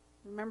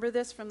 Remember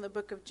this from the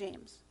book of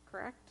James,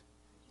 correct?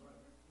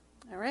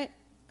 All right.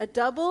 A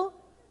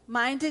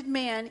double-minded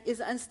man is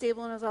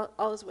unstable in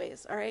all his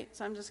ways, all right?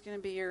 So I'm just going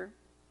to be your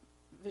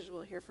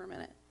visual here for a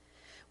minute.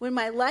 When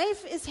my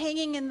life is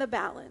hanging in the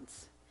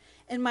balance,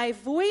 and my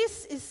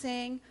voice is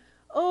saying,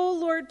 oh,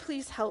 Lord,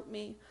 please help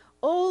me.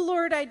 Oh,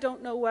 Lord, I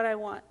don't know what I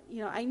want.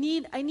 I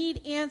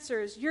need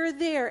answers. You're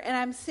there. And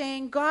I'm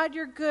saying, God,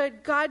 you're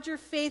good. God, you're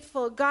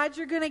faithful. God,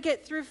 you're going to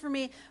get through for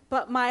me.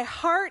 But my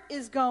heart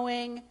is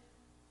going,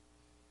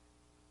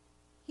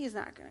 he's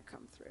not going to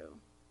come through.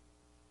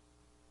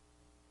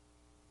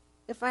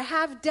 If I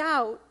have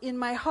doubt in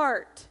my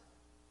heart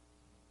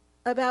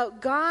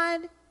about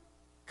God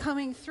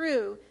coming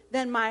through,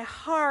 then my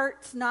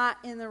heart's not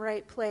in the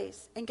right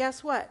place. And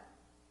guess what?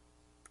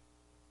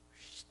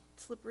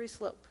 Slippery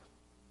slope.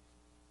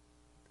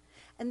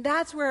 And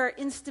that's where our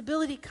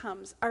instability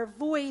comes. Our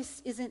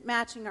voice isn't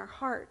matching our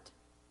heart.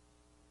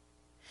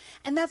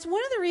 And that's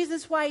one of the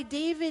reasons why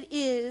David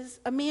is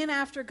a man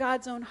after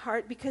God's own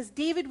heart, because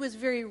David was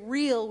very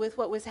real with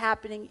what was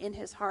happening in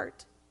his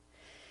heart.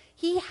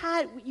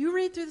 You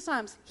read through the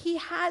Psalms, he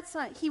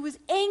was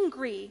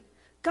angry.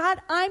 God,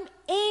 I'm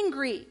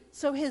angry.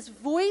 So his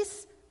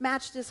voice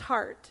matched his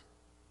heart.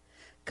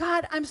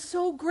 God, I'm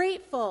so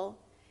grateful.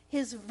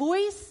 His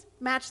voice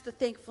matched the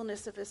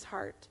thankfulness of his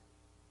heart.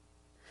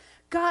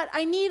 God,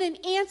 I need an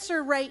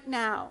answer right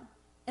now,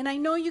 and I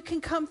know you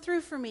can come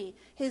through for me.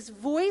 His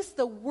voice,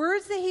 the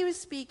words that he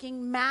was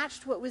speaking,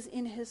 matched what was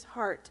in his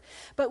heart.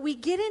 But we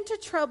get into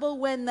trouble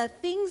when the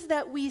things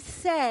that we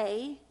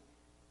say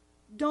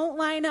don't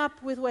line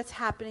up with what's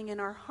happening in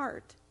our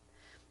heart.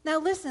 Now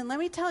listen, let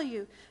me tell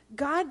you,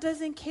 God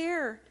doesn't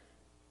care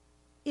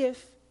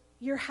if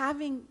you're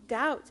having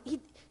doubts.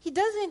 He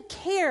doesn't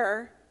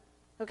care.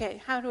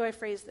 Okay, how do I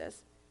phrase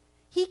this?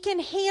 He can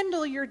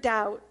handle your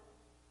doubt.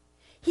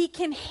 He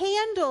can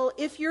handle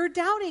if you're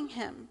doubting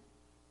him.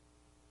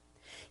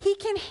 He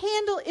can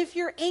handle if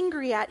you're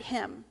angry at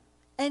him.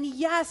 And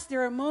yes,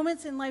 there are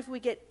moments in life we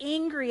get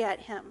angry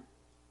at him.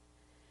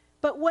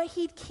 But what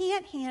he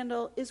can't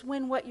handle is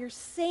when what you're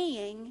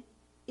saying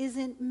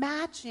isn't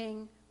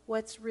matching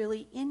what's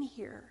really in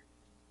here.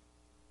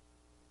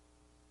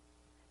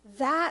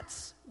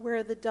 That's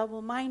where the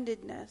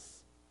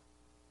double-mindedness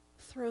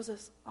throws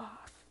us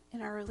off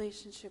in our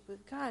relationship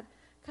with God.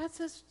 God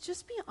says,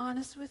 just be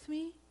honest with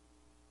me.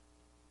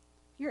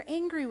 You're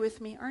angry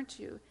with me, aren't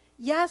you?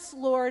 Yes,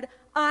 Lord,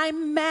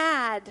 I'm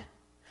mad.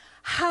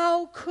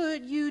 How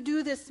could you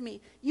do this to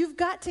me? You've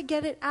got to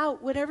get it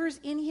out. Whatever's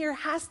in here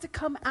has to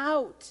come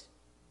out.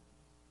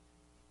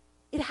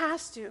 It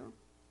has to.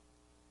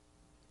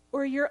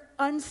 Or you're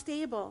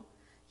unstable.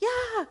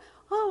 Yeah.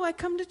 Oh, I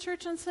come to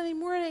church on Sunday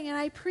morning and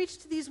I preach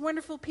to these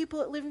wonderful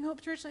people at Living Hope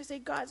Church and I say,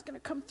 God's going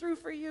to come through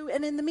for you.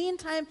 And in the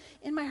meantime,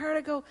 in my heart,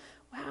 I go,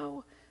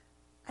 wow,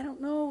 I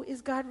don't know,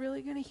 is God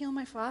really going to heal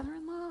my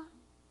father-in-law?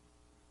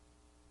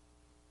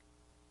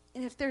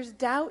 And if there's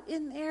doubt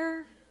in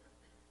there,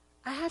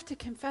 I have to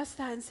confess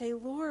that and say,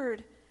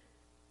 Lord,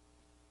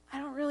 I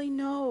don't really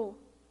know.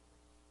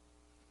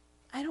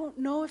 I don't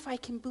know if I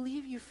can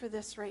believe you for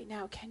this right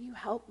now. Can you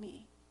help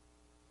me?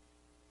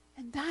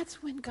 And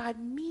that's when God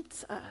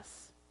meets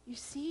us, you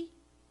see,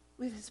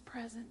 with his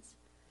presence.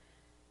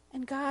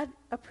 And God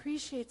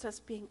appreciates us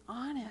being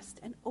honest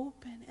and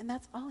open, and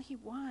that's all he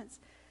wants.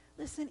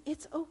 Listen,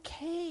 it's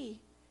okay.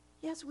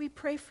 Yes, we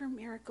pray for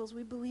miracles.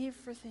 We believe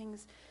for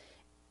things.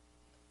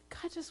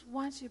 God just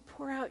wants you to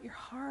pour out your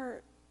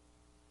heart,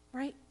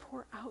 right?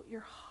 Pour out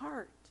your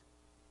heart.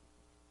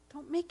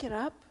 Don't make it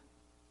up.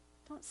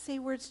 Don't say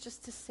words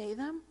just to say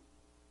them,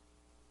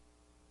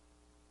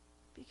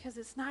 because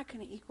it's not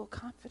going to equal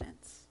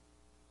confidence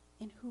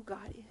in who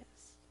God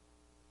is.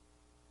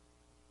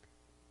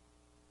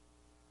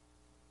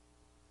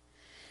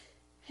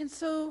 And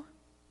so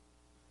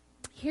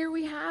here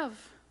we have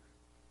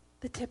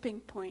the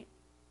tipping point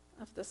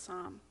of the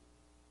psalm.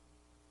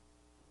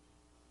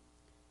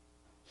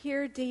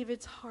 Here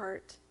David's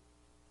heart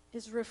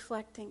is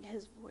reflecting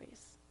his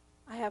voice.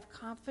 I have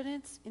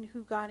confidence in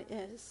who God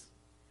is.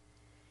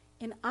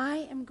 And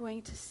I am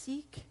going to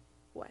seek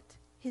what?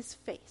 His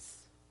face.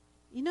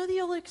 You know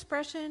the old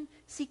expression,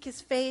 seek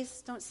his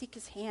face, don't seek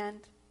his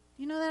hand?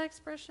 You know that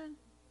expression?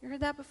 You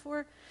heard that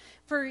before?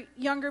 For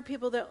younger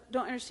people that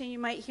don't understand, you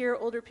might hear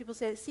older people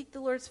say, seek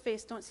the Lord's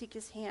face, don't seek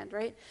his hand,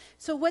 right?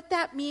 So what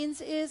that means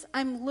is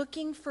I'm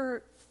looking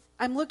for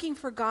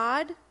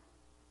God.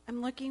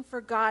 I'm looking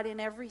for God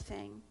in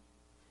everything.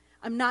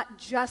 I'm not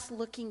just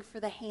looking for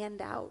the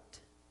handout,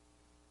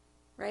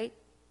 right?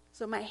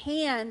 So my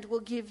hand will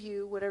give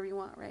you whatever you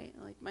want, right?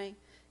 Like my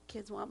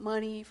kids want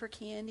money for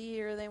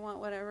candy or they want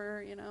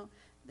whatever, you know.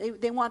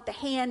 They want the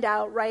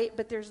handout, right?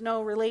 But there's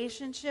no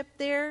relationship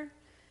there.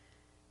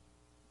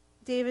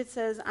 David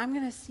says, I'm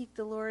going to seek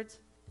the Lord's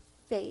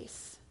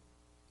face.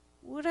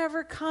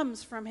 Whatever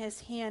comes from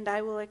his hand,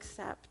 I will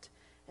accept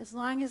as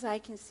long as I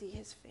can see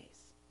his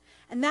face.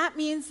 And that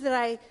means that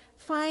I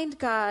find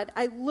God,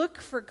 I look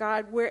for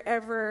God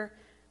wherever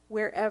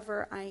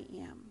I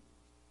am.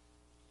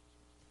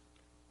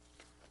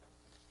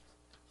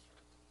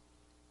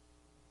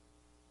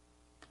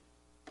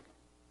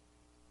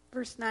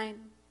 Verse 9.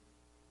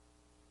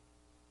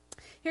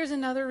 Here's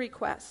another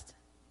request,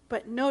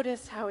 but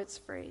notice how it's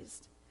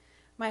phrased.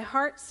 My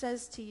heart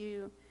says to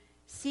you,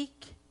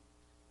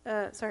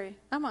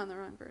 I'm on the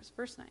wrong verse.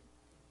 Verse 9.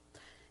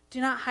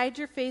 Do not hide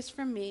your face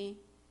from me.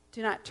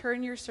 Do not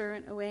turn your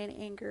servant away in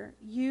anger.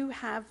 You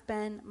have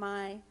been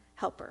my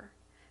helper.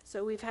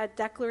 So we've had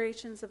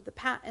declarations of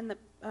in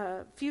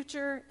the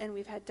future, and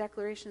we've had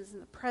declarations in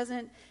the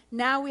present.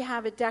 Now we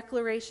have a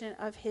declaration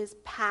of his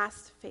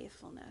past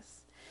faithfulness.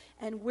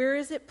 And where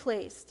is it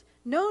placed?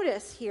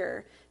 Notice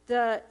here,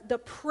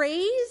 the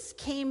praise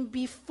came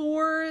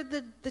before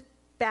the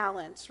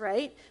balance,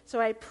 right? So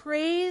I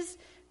praise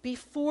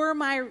before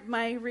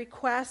my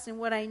request and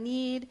what I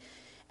need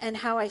and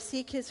how I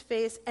seek his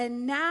face.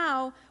 And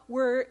now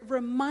we're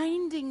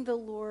reminding the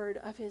Lord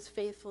of his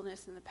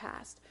faithfulness in the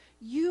past.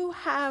 You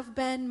have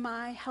been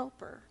my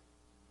helper.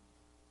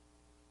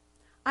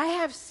 I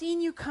have seen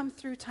you come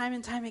through time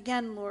and time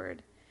again,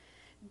 Lord.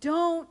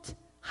 Don't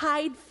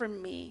hide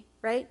from me,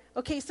 right?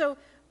 Okay, so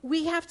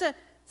we have to,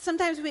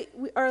 sometimes we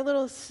our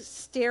little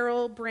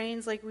sterile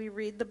brains, like we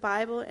read the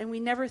Bible and we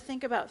never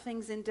think about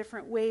things in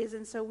different ways,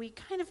 and so we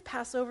kind of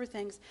pass over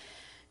things.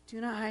 Do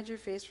not hide your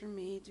face from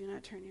me. Do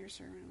not turn your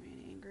servant away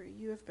in anger.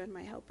 You have been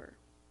my helper.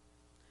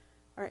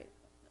 All right,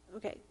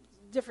 okay,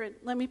 different.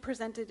 Let me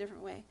present it a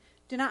different way.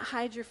 Do not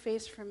hide your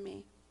face from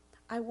me.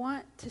 I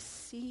want to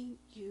see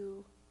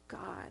you,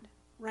 God,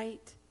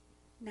 right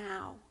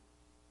now.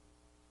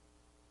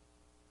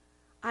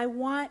 I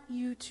want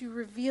you to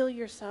reveal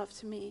yourself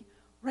to me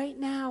right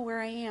now where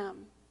I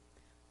am.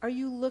 Are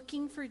you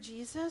looking for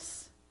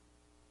Jesus?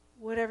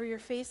 Whatever you're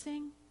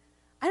facing?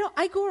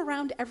 I go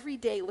around every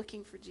day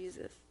looking for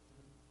Jesus.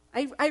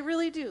 I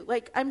really do.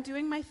 Like, I'm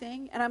doing my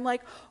thing, and I'm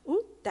like,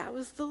 ooh, that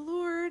was the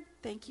Lord.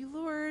 Thank you,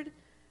 Lord.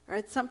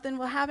 Or something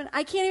will happen.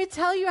 I can't even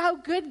tell you how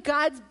good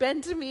God's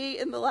been to me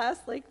in the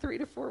last, 3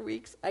 to 4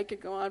 weeks. I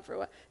could go on for a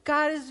while.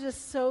 God is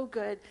just so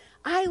good.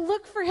 I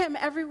look for him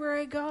everywhere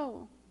I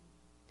go.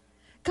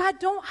 God,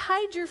 don't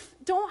hide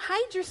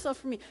yourself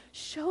from me.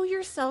 Show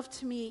yourself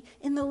to me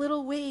in the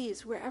little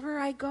ways wherever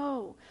I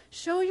go.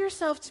 Show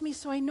yourself to me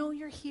so I know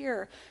you're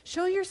here.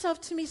 Show yourself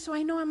to me so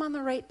I know I'm on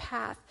the right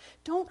path.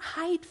 Don't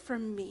hide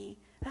from me.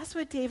 That's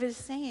what David is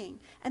saying.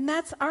 And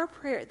that's our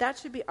prayer. That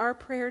should be our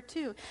prayer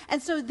too. And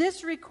so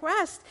this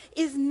request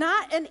is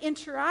not an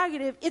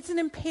interrogative, it's an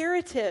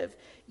imperative.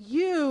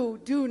 You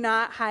do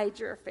not hide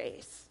your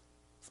face.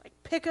 It's like,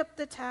 pick up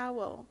the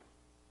towel.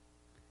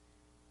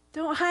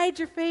 Don't hide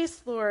your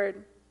face,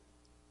 Lord.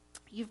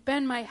 You've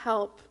been my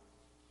help.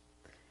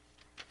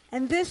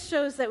 And this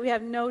shows that we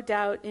have no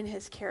doubt in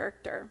his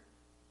character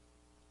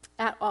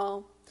at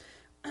all.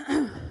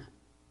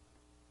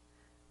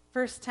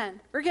 Verse 10.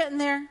 We're getting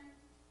there.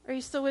 Are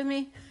you still with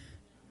me?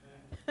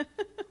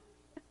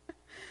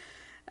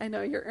 I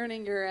know you're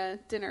earning your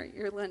dinner,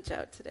 your lunch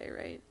out today,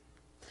 right?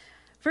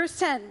 Verse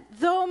 10,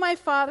 though my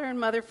father and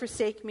mother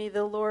forsake me,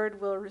 the Lord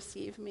will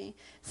receive me.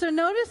 So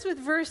notice with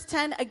verse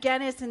 10,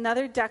 again, it's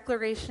another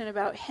declaration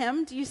about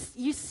him. Do you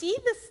see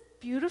this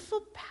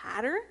beautiful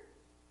pattern?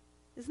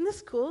 Isn't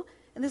this cool?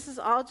 And this is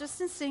all just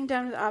in sitting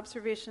down with the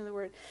observation of the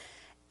word.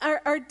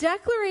 Our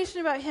declaration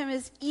about him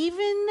is,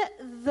 even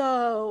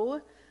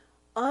though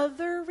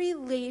other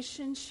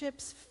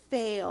relationships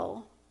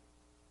fail,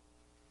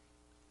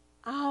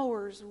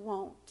 ours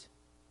won't.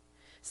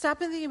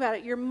 Stop and think about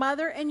it. Your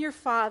mother and your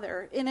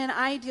father, in an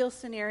ideal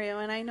scenario,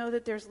 and I know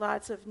that there's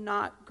lots of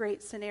not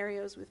great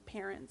scenarios with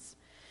parents,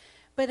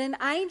 but an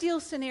ideal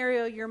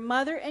scenario, your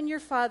mother and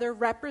your father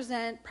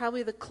represent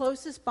probably the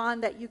closest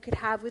bond that you could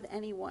have with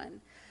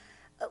anyone.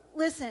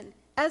 Listen,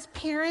 as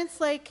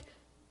parents,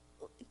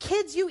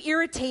 kids, you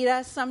irritate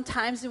us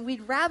sometimes, and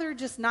we'd rather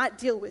just not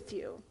deal with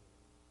you,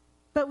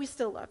 but we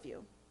still love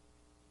you,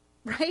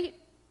 right?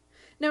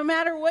 No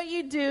matter what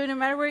you do, no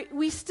matter where,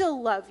 we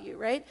still love you,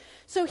 right?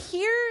 So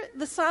here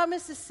the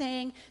psalmist is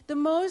saying the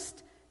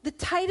most the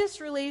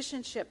tightest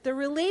relationship, the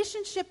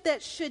relationship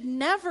that should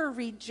never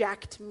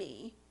reject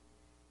me,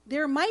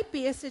 there might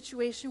be a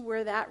situation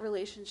where that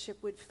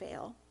relationship would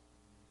fail.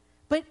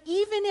 But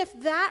even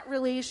if that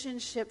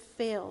relationship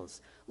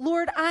fails,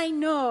 Lord, I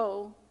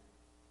know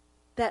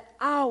that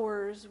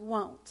ours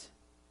won't.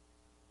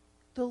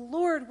 The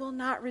Lord will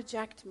not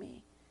reject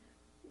me.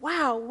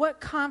 Wow,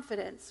 what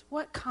confidence,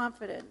 what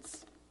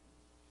confidence.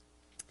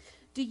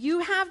 Do you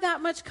have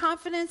that much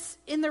confidence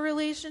in the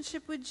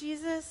relationship with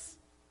Jesus?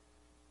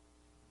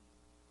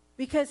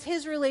 Because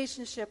his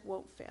relationship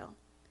won't fail.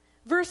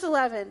 Verse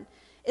 11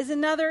 is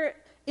another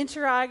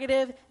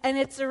interrogative, and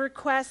it's a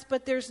request,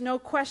 but there's no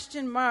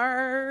question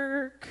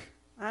mark.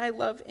 I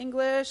love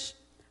English.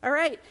 All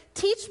right.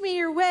 Teach me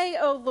your way,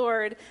 O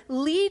Lord.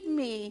 Lead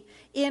me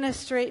in a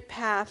straight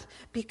path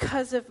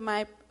because of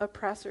my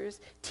oppressors.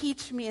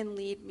 Teach me and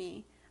lead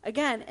me.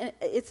 Again,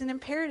 it's an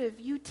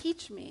imperative. You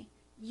teach me.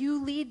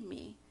 You lead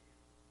me.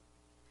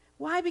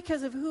 Why?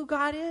 Because of who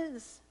God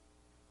is.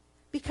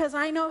 Because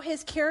I know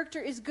his character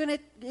is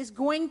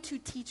going to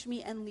teach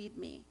me and lead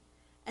me.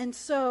 And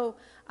so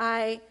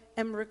I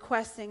am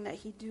requesting that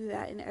he do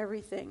that in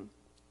everything.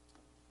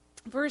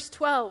 Verse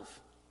 12.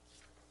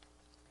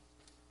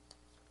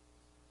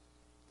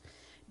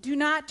 Do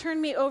not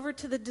turn me over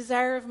to the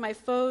desire of my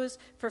foes,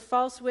 for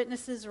false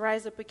witnesses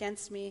rise up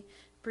against me,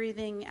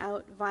 breathing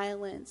out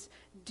violence.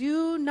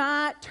 Do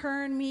not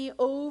turn me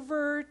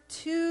over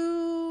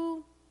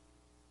to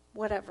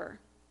whatever.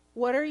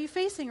 What are you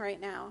facing right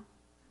now?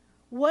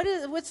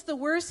 What's the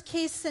worst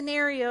case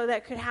scenario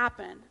that could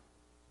happen?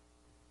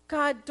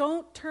 God,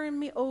 don't turn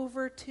me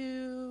over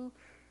to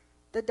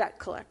the debt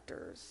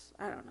collectors.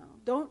 I don't know.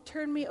 Don't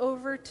turn me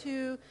over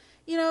to,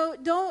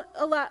 Lord,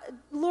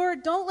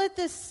 don't let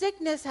this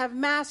sickness have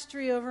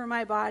mastery over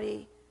my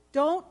body.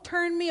 Don't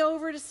turn me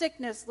over to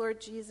sickness, Lord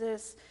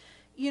Jesus.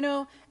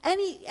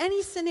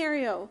 Any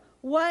scenario,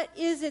 what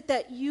is it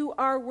that you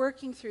are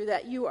working through,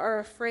 that you are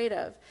afraid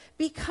of?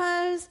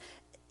 Because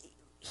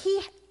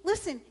he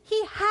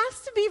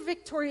has to be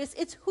victorious.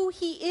 It's who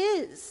he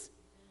is.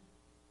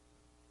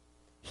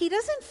 He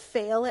doesn't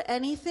fail at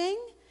anything.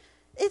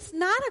 It's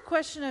not a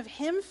question of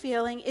him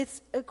failing.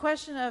 It's a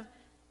question of,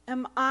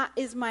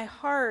 is my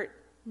heart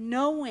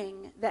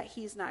knowing that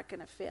he's not going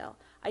to fail?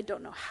 I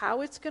don't know how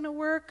it's going to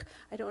work.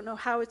 I don't know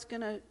how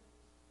the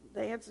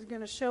answer's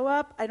going to show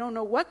up. I don't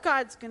know what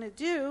God's going to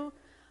do,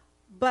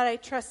 but I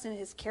trust in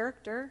his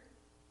character.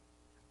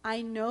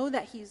 I know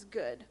that he's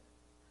good.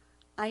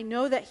 I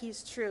know that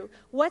he's true.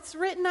 What's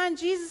written on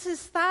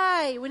Jesus'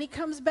 thigh when he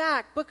comes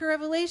back? Book of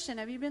Revelation.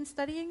 Have you been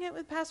studying it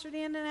with Pastor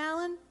Dan and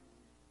Alan?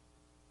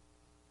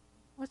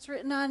 What's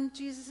written on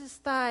Jesus'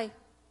 thigh?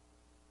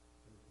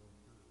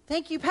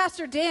 Thank you,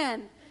 Pastor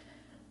Dan.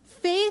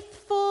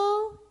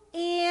 Faithful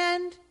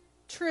and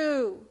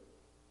true.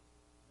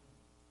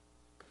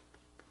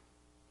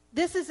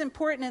 This is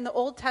important in the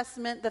Old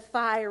Testament, the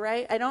thigh,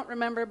 right? I don't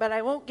remember, but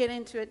I won't get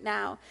into it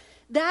now.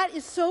 That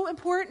is so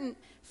important.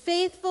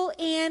 Faithful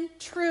and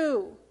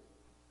true.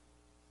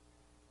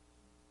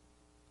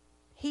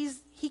 He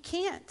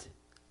can't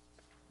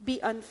be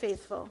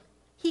unfaithful.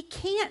 He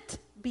can't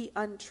be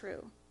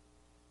untrue.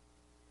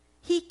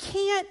 He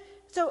can't.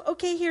 So,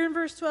 okay, here in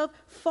verse 12,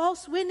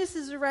 false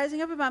witnesses are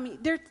rising up about me.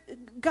 They're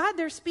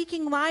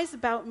speaking lies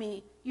about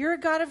me. You're a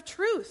God of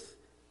truth.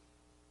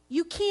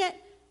 You can't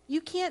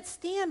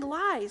stand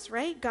lies,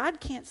 right? God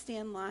can't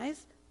stand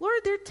lies. Lord,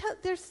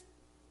 they're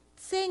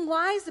saying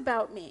lies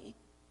about me.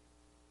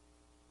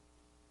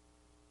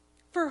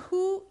 For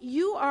who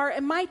you are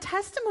and my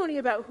testimony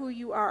about who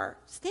you are.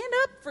 Stand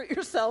up for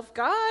yourself,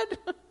 God.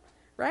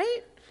 Right?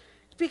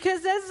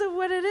 Because that's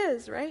what it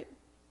is, right?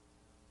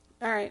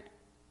 All right.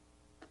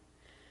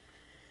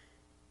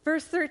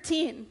 Verse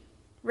 13.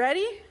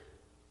 Ready?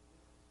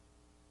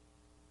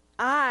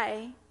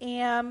 I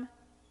am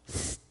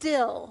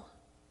still.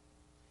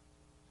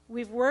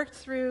 We've worked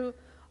through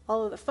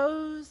all of the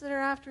foes that are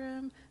after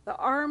him, the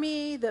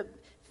army, the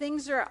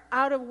things are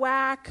out of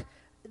whack,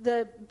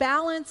 the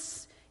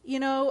balance,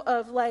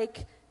 of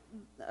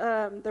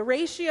the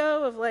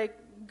ratio of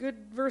good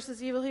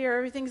versus evil here,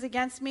 everything's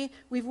against me.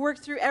 We've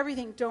worked through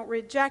everything. Don't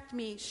reject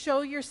me.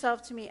 Show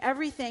yourself to me,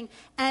 everything.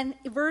 And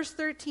verse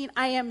 13,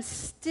 I am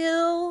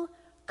still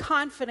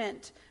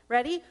confident.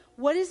 Ready?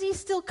 What is he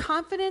still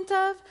confident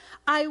of?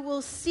 I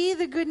will see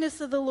the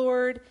goodness of the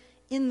Lord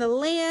in the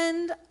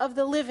land of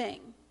the living.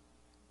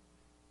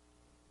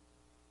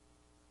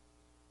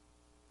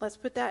 Let's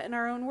put that in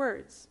our own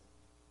words.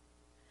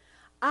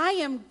 I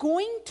am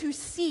going to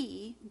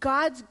see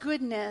God's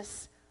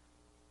goodness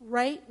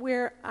right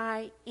where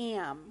I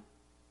am.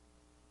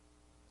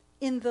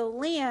 In the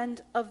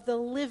land of the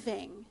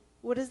living.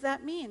 What does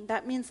that mean?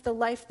 That means the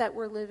life that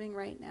we're living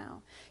right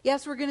now.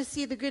 Yes, we're going to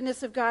see the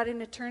goodness of God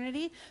in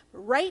eternity. But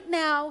right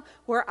now,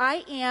 where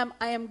I am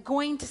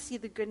going to see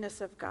the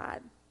goodness of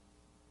God.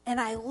 And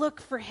I look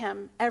for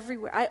him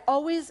everywhere.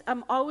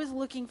 I'm always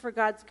looking for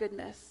God's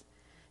goodness.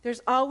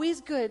 There's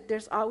always good.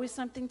 There's always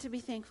something to be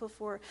thankful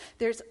for.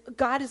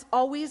 God is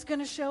always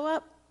going to show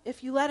up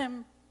if you let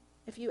him,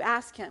 if you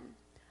ask him.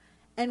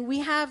 And we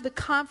have the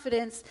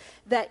confidence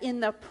that in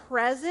the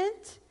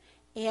present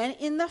and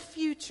in the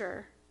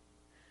future,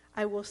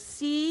 I will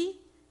see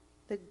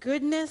the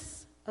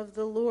goodness of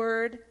the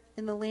Lord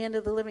in the land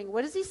of the living.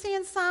 What does he say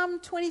in Psalm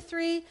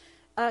 23?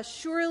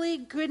 Surely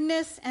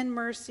goodness and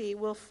mercy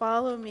will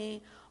follow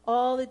me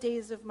all the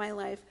days of my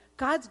life.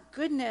 God's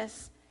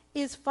goodness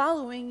is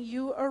following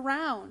you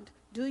around.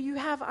 Do you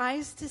have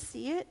eyes to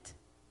see it?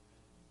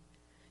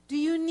 Do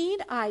you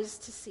need eyes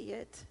to see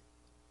it?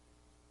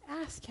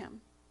 Ask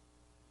him.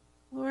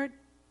 Lord,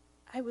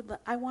 I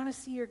want to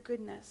see your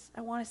goodness.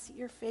 I want to see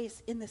your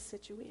face in this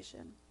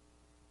situation.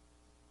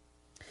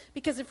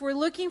 Because if we're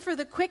looking for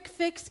the quick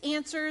fix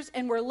answers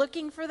and we're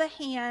looking for the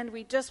hand,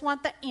 we just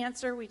want the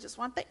answer, we just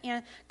want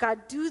the God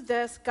do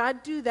this,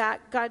 God do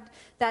that, God,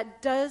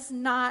 that does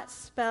not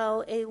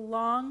spell a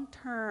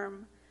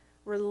long-term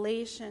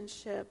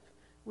relationship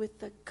with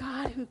the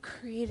God who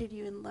created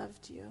you and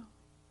loved you.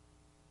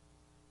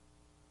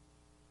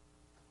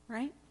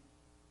 Right?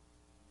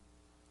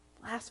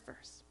 Last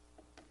verse.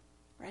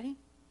 Ready?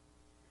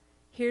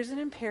 Here's an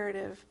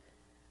imperative,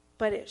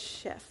 but it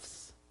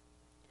shifts.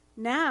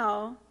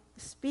 Now,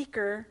 the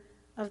speaker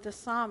of the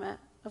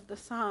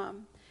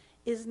psalm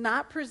is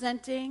not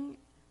presenting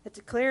a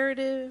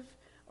declarative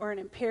or an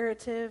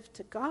imperative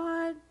to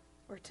God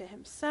or to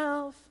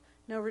himself,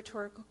 no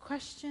rhetorical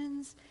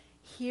questions.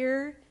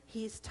 Here,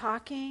 he's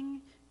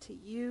talking to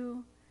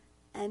you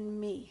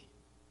and me.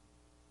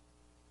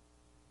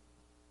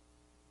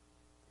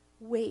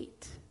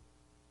 Wait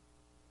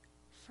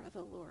for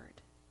the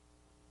Lord.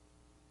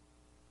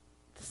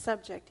 The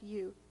subject,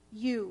 you.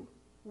 You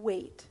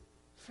wait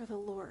for the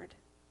Lord.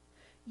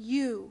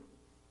 You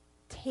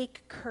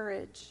take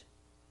courage.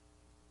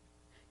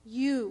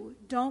 You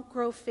don't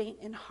grow faint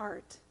in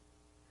heart.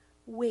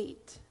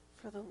 Wait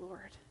for the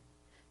Lord.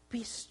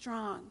 Be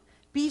strong.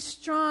 Be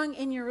strong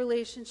in your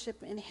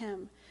relationship in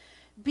him.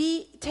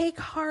 Take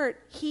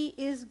heart. He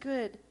is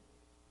good.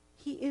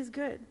 He is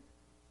good.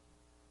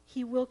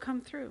 He will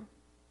come through.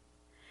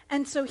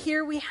 And so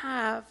here we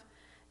have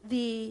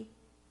the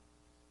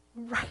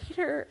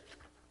writer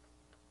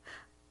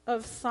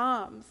of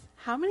Psalms.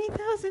 How many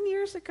thousand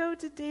years ago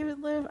did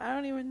David live? I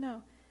don't even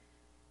know.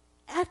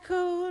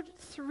 Echoed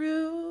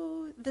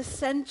through the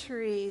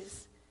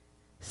centuries.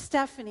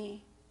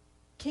 Stephanie,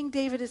 King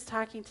David is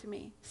talking to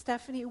me.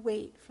 Stephanie,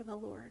 wait for the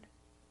Lord.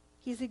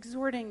 He's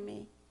exhorting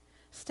me.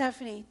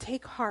 Stephanie,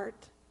 take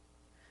heart.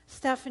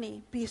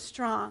 Stephanie, be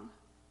strong.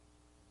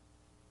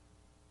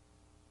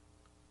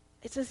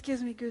 It just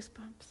gives me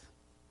goosebumps.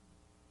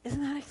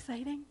 Isn't that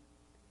exciting?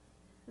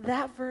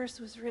 That verse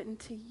was written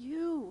to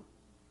you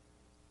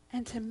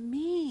and to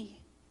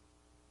me.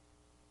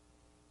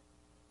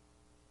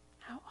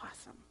 How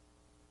awesome.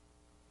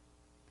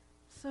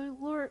 So,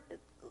 Lord,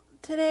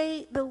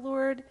 today the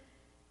Lord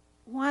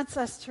wants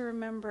us to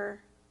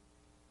remember,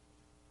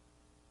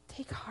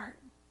 take heart.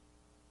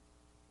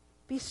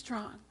 Be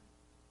strong.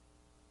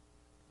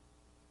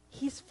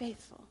 He's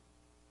faithful.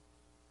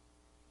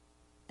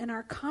 And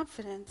our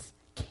confidence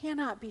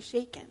cannot be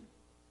shaken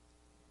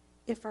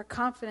if our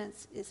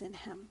confidence is in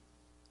him.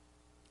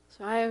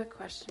 So I have a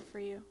question for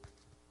you.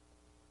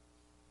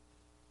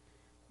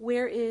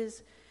 Where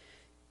is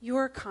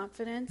your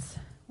confidence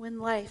when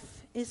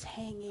life is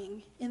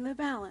hanging in the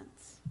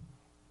balance?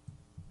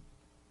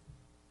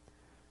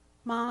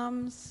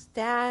 Moms,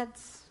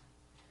 dads,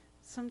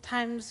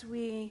 sometimes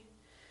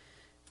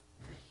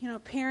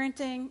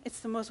parenting, it's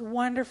the most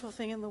wonderful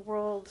thing in the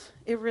world.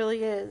 It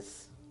really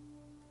is.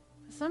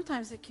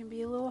 Sometimes it can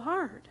be a little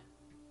hard.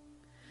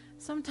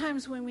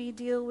 Sometimes when we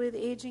deal with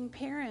aging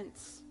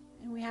parents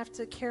and we have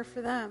to care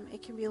for them,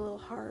 it can be a little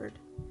hard.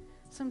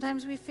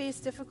 Sometimes we face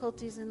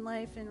difficulties in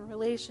life, in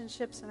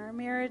relationships, in our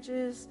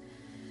marriages,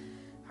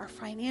 our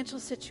financial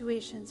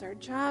situations, our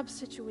job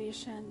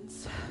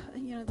situations.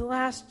 The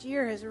last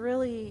year has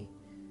really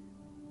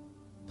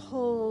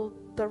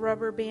pulled the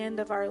rubber band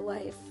of our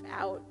life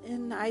out.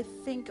 And I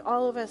think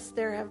all of us,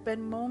 there have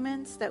been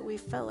moments that we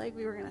felt like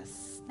we were going to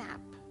snap.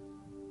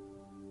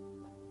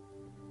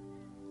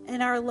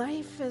 And our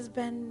life has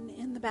been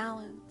in the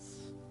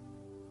balance.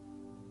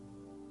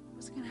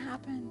 What's going to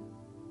happen?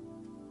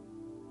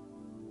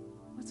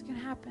 What's going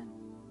to happen?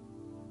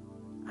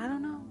 I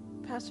don't know.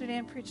 Pastor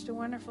Dan preached a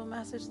wonderful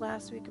message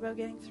last week about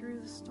getting through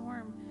the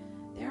storm.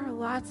 There are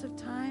lots of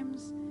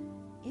times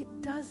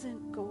it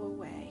doesn't go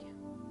away.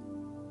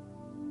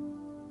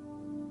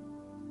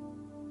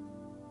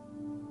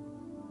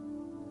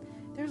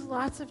 There's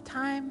lots of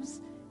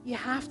times you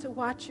have to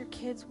watch your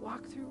kids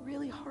walk through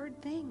really hard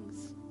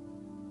things.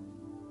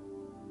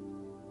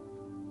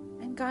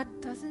 And God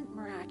doesn't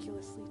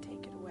miraculously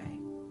take it away.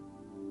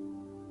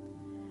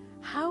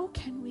 How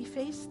can we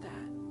face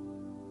that?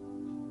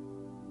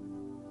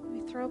 Do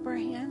we throw up our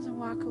hands and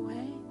walk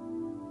away?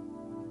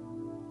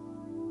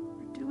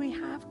 Or do we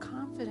have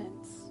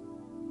confidence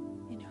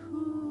in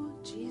who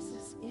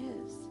Jesus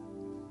is?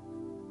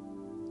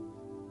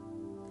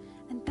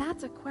 And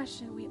that's a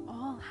question we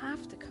all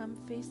have to come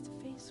face to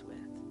face with.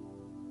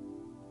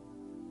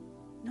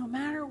 No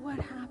matter what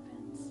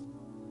happens.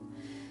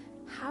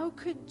 How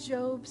could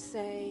Job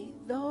say,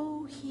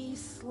 though he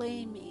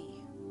slay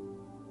me,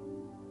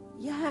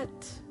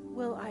 yet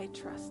will I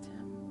trust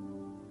him?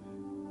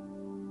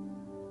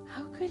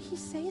 How could he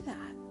say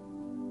that?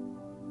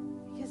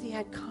 Because he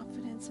had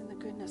confidence in the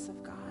goodness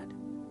of God.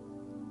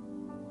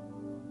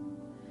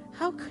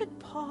 How could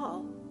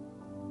Paul,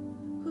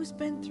 who's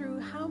been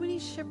through how many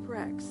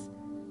shipwrecks,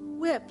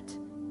 whipped,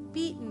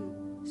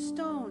 beaten,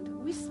 stoned,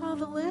 we saw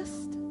the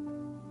list.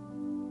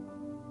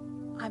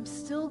 I'm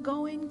still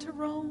going to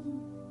Rome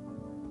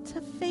to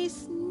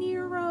face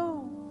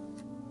Nero.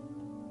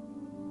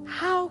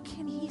 How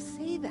can he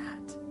say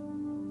that?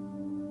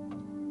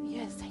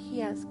 Yes, he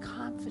has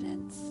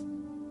confidence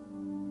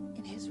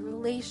in his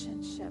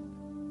relationship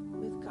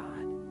with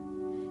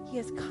God. He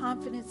has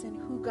confidence in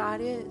who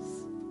God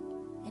is.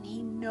 And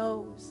he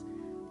knows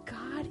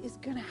God is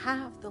going to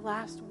have the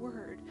last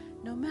word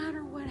no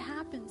matter what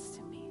happens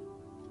to me.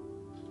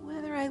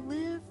 Whether I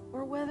live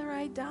or whether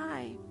I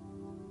die,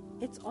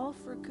 it's all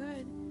for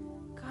good.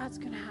 God's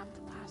going to have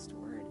the last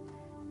word.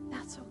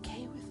 That's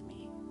okay with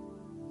me.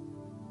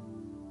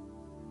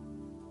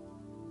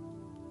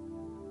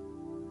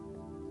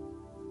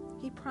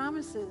 He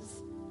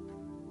promises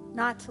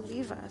not to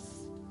leave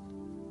us.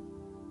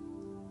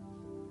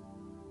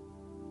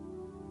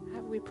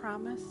 Have we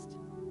promised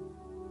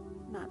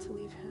not to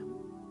leave him?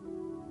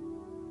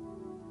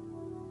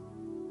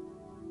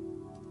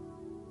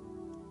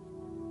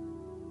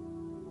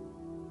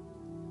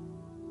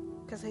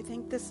 Because I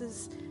think this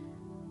is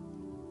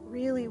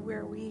really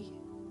where we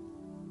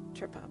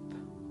trip up.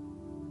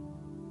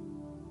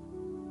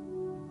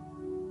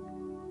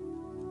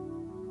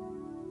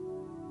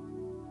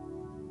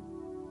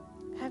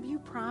 Have you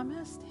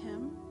promised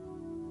him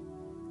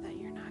that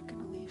you're not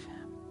going to leave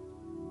him?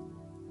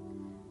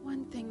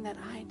 One thing that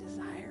I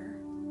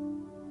desire,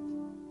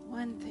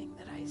 one thing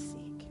that I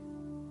seek,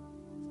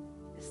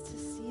 is to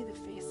see the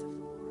face of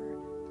the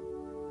Lord,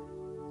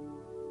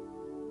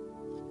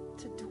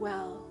 to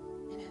dwell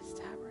in his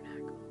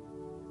tabernacle,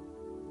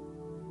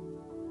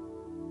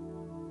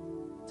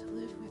 to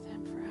live with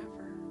him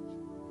forever,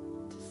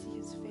 to see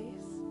his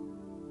face.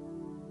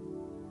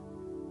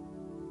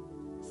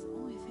 It's the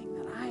only thing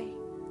that I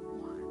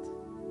want.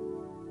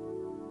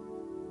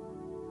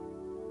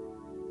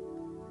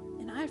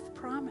 And I've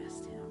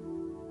promised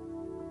him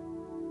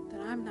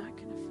that I'm not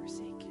going to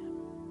forsake him.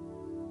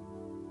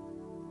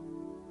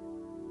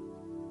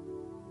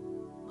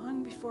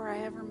 Long before I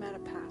ever met a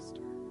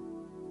pastor,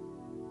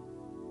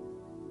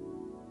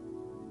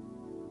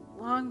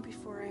 long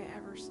before I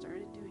ever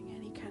started doing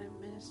any kind of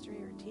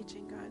ministry or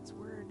teaching God's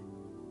word,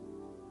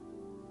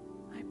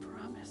 I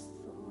promised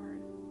the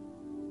Lord,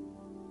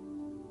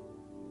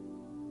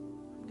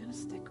 I'm going to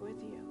stick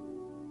with you.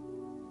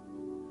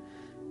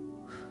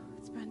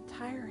 It's been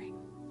tiring,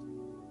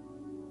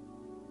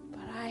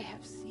 but I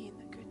have seen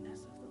the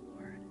goodness of the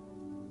Lord,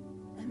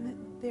 and that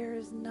there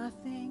is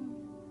nothing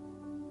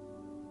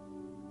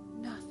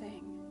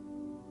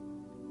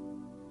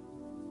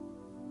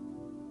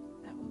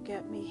that will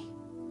get me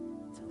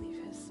to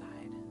leave his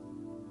side.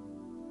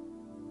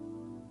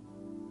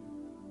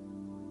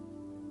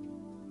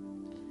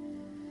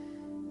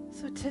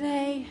 So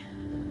today,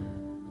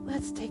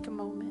 let's take a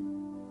moment.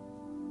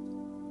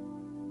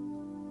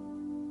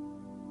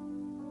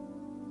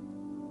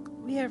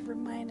 We have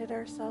reminded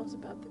ourselves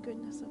about the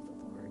goodness of the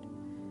Lord.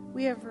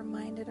 We have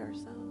reminded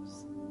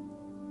ourselves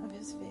of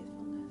his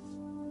faithfulness.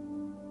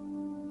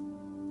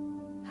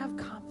 Have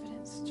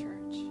confidence,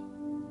 church.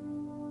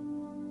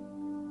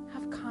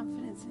 Have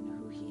confidence in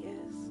who he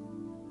is.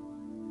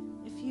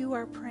 If you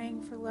are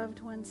praying for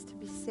loved ones to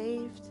be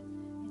saved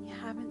and you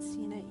haven't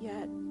seen it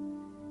yet,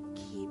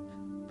 keep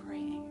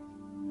praying.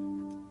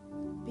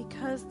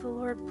 Because the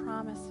Lord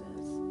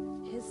promises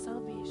his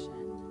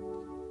salvation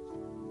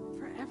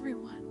for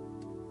everyone.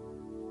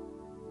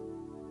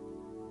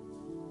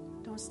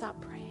 Don't stop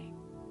praying.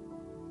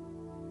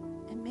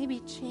 And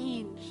maybe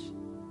change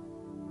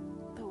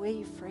the way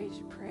you phrase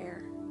your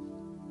prayer.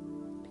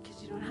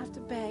 Because you don't have to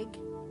beg.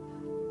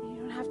 And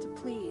you don't have to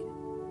plead.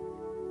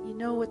 You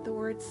know what the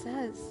word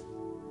says.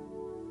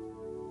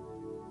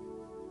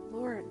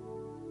 Lord,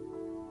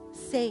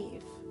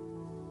 save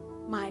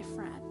my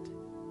friend.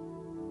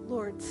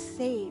 Lord,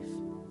 save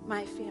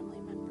my family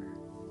member.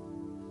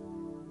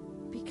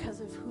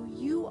 Because of who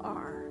you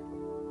are,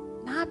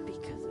 not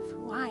because of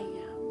who I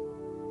am.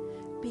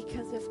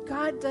 Because if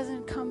God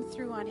doesn't come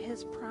through on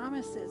his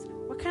promises,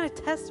 what kind of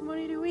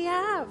testimony do we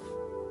have?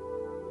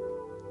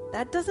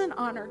 That doesn't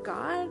honor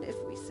God if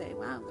we say,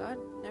 wow, God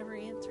never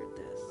answered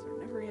this or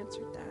never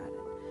answered that.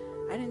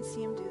 I didn't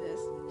see him do this.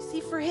 You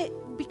see,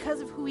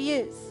 because of who he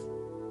is.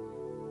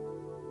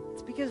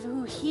 It's because of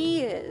who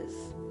he is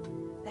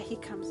that he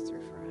comes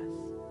through for us.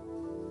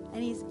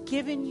 And he's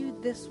given you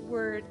this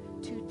word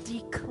to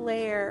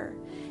declare.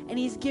 And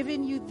he's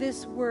given you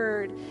this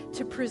word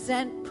to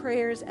present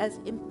prayers as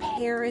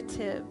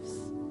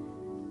imperatives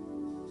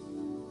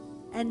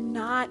and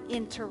not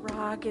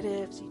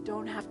interrogatives. You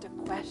don't have to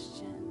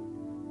question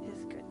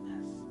his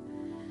goodness.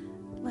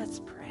 Let's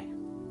pray.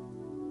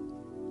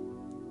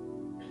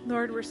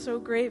 Lord, we're so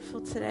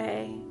grateful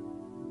today.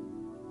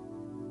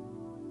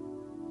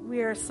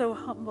 We are so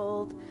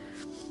humbled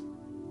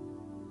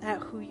at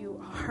who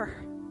you are.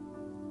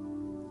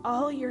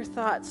 All your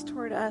thoughts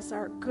toward us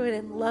are good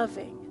and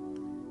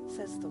loving,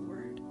 says the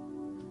word.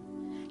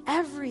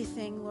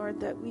 Everything, Lord,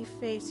 that we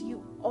face,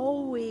 you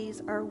always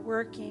are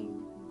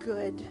working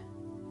good.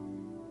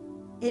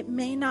 It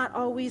may not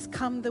always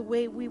come the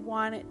way we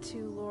want it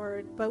to,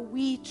 Lord, but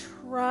we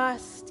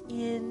trust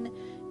in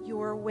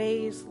your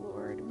ways,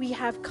 Lord. We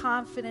have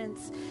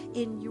confidence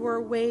in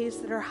your ways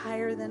that are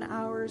higher than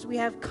ours. We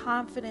have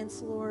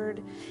confidence,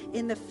 Lord,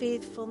 in the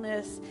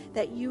faithfulness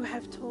that you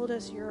have told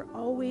us you're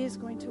always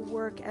going to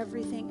work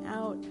everything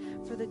out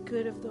for the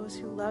good of those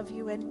who love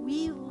you. And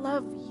we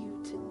love you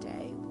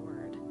today,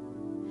 Lord.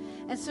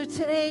 And so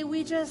today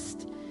we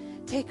just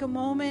take a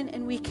moment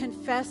and we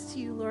confess to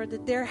you, Lord,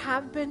 that there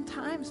have been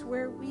times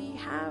where we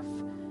have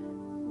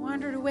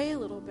wandered away a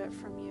little bit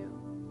from you.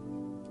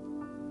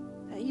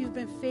 That you've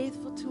been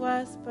faithful to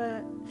us,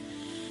 but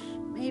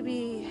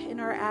maybe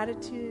in our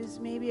attitudes,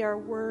 maybe our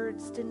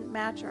words didn't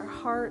match our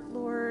heart,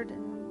 Lord,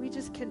 and we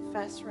just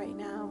confess right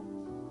now.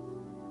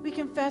 We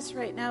confess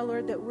right now,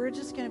 Lord, that we're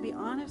just going to be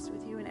honest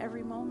with you in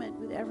every moment,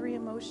 with every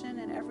emotion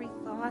and every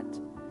thought,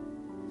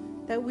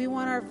 that we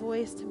want our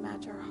voice to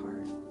match our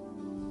heart.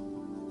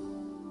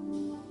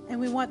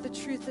 And we want the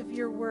truth of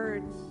your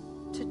word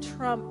to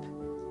trump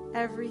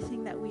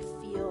everything that we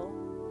feel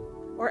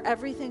or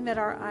everything that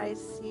our eyes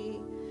see.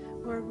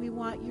 Lord, we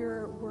want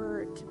your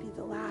word to be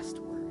the last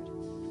word.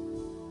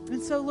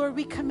 And so, Lord,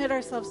 we commit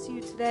ourselves to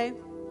you today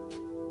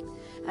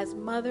as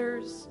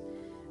mothers,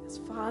 as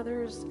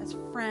fathers, as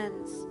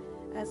friends,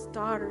 as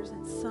daughters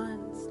and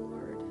sons,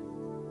 Lord.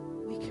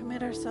 We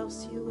commit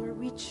ourselves to you, Lord.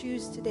 We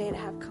choose today to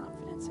have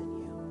confidence in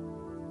you.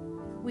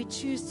 We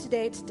choose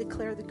today to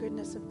declare the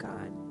goodness of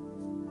God.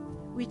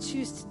 We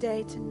choose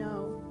today to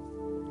know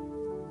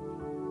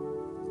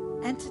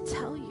and to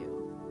tell you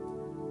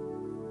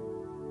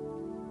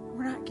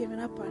we're not giving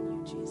up on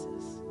you,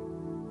 Jesus.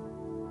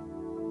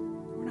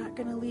 We're not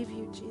going to leave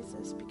you,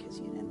 Jesus, because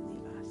you didn't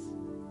leave us.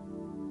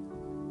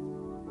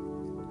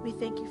 We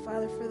thank you,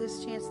 Father, for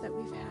this chance that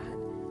we've had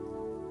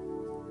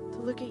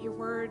to look at your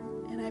word,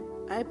 and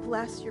I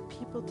bless your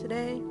people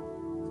today,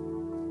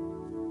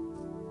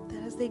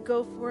 that as they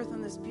go forth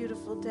on this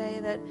beautiful day,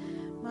 that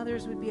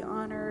mothers would be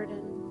honored,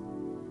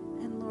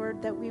 and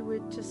Lord, that we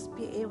would just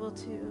be able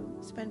to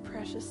spend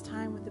precious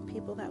time with the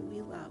people that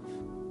we love,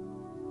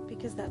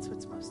 because that's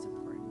what's most important.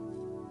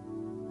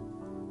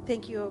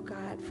 Thank you, oh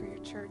God, for your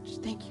church.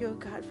 Thank you, oh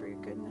God, for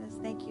your goodness.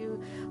 Thank you,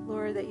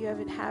 Lord, that you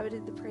have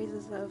inhabited the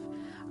praises of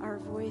our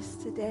voice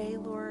today,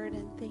 Lord,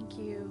 and thank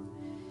you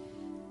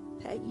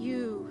that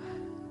you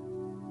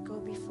go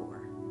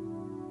before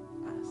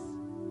us,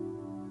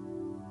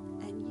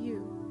 and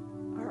you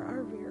are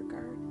our rear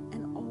guard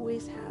and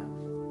always have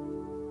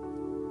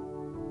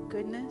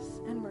goodness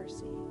and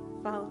mercy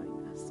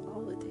following us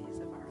all the days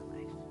of our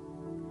life.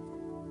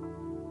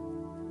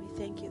 We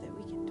thank you that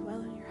we can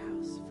dwell in your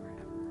house forever.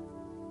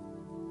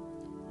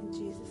 In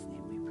Jesus'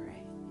 name we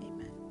pray.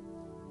 Amen.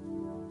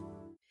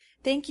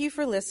 Thank you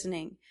for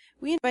listening.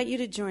 We invite you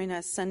to join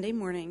us Sunday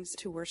mornings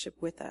to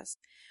worship with us.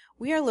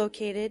 We are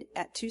located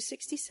at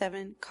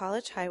 267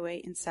 College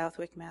Highway in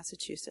Southwick,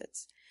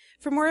 Massachusetts.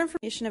 For more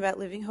information about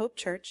Living Hope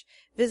Church,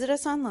 visit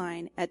us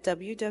online at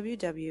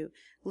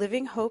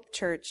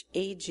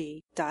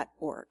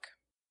www.livinghopechurchag.org.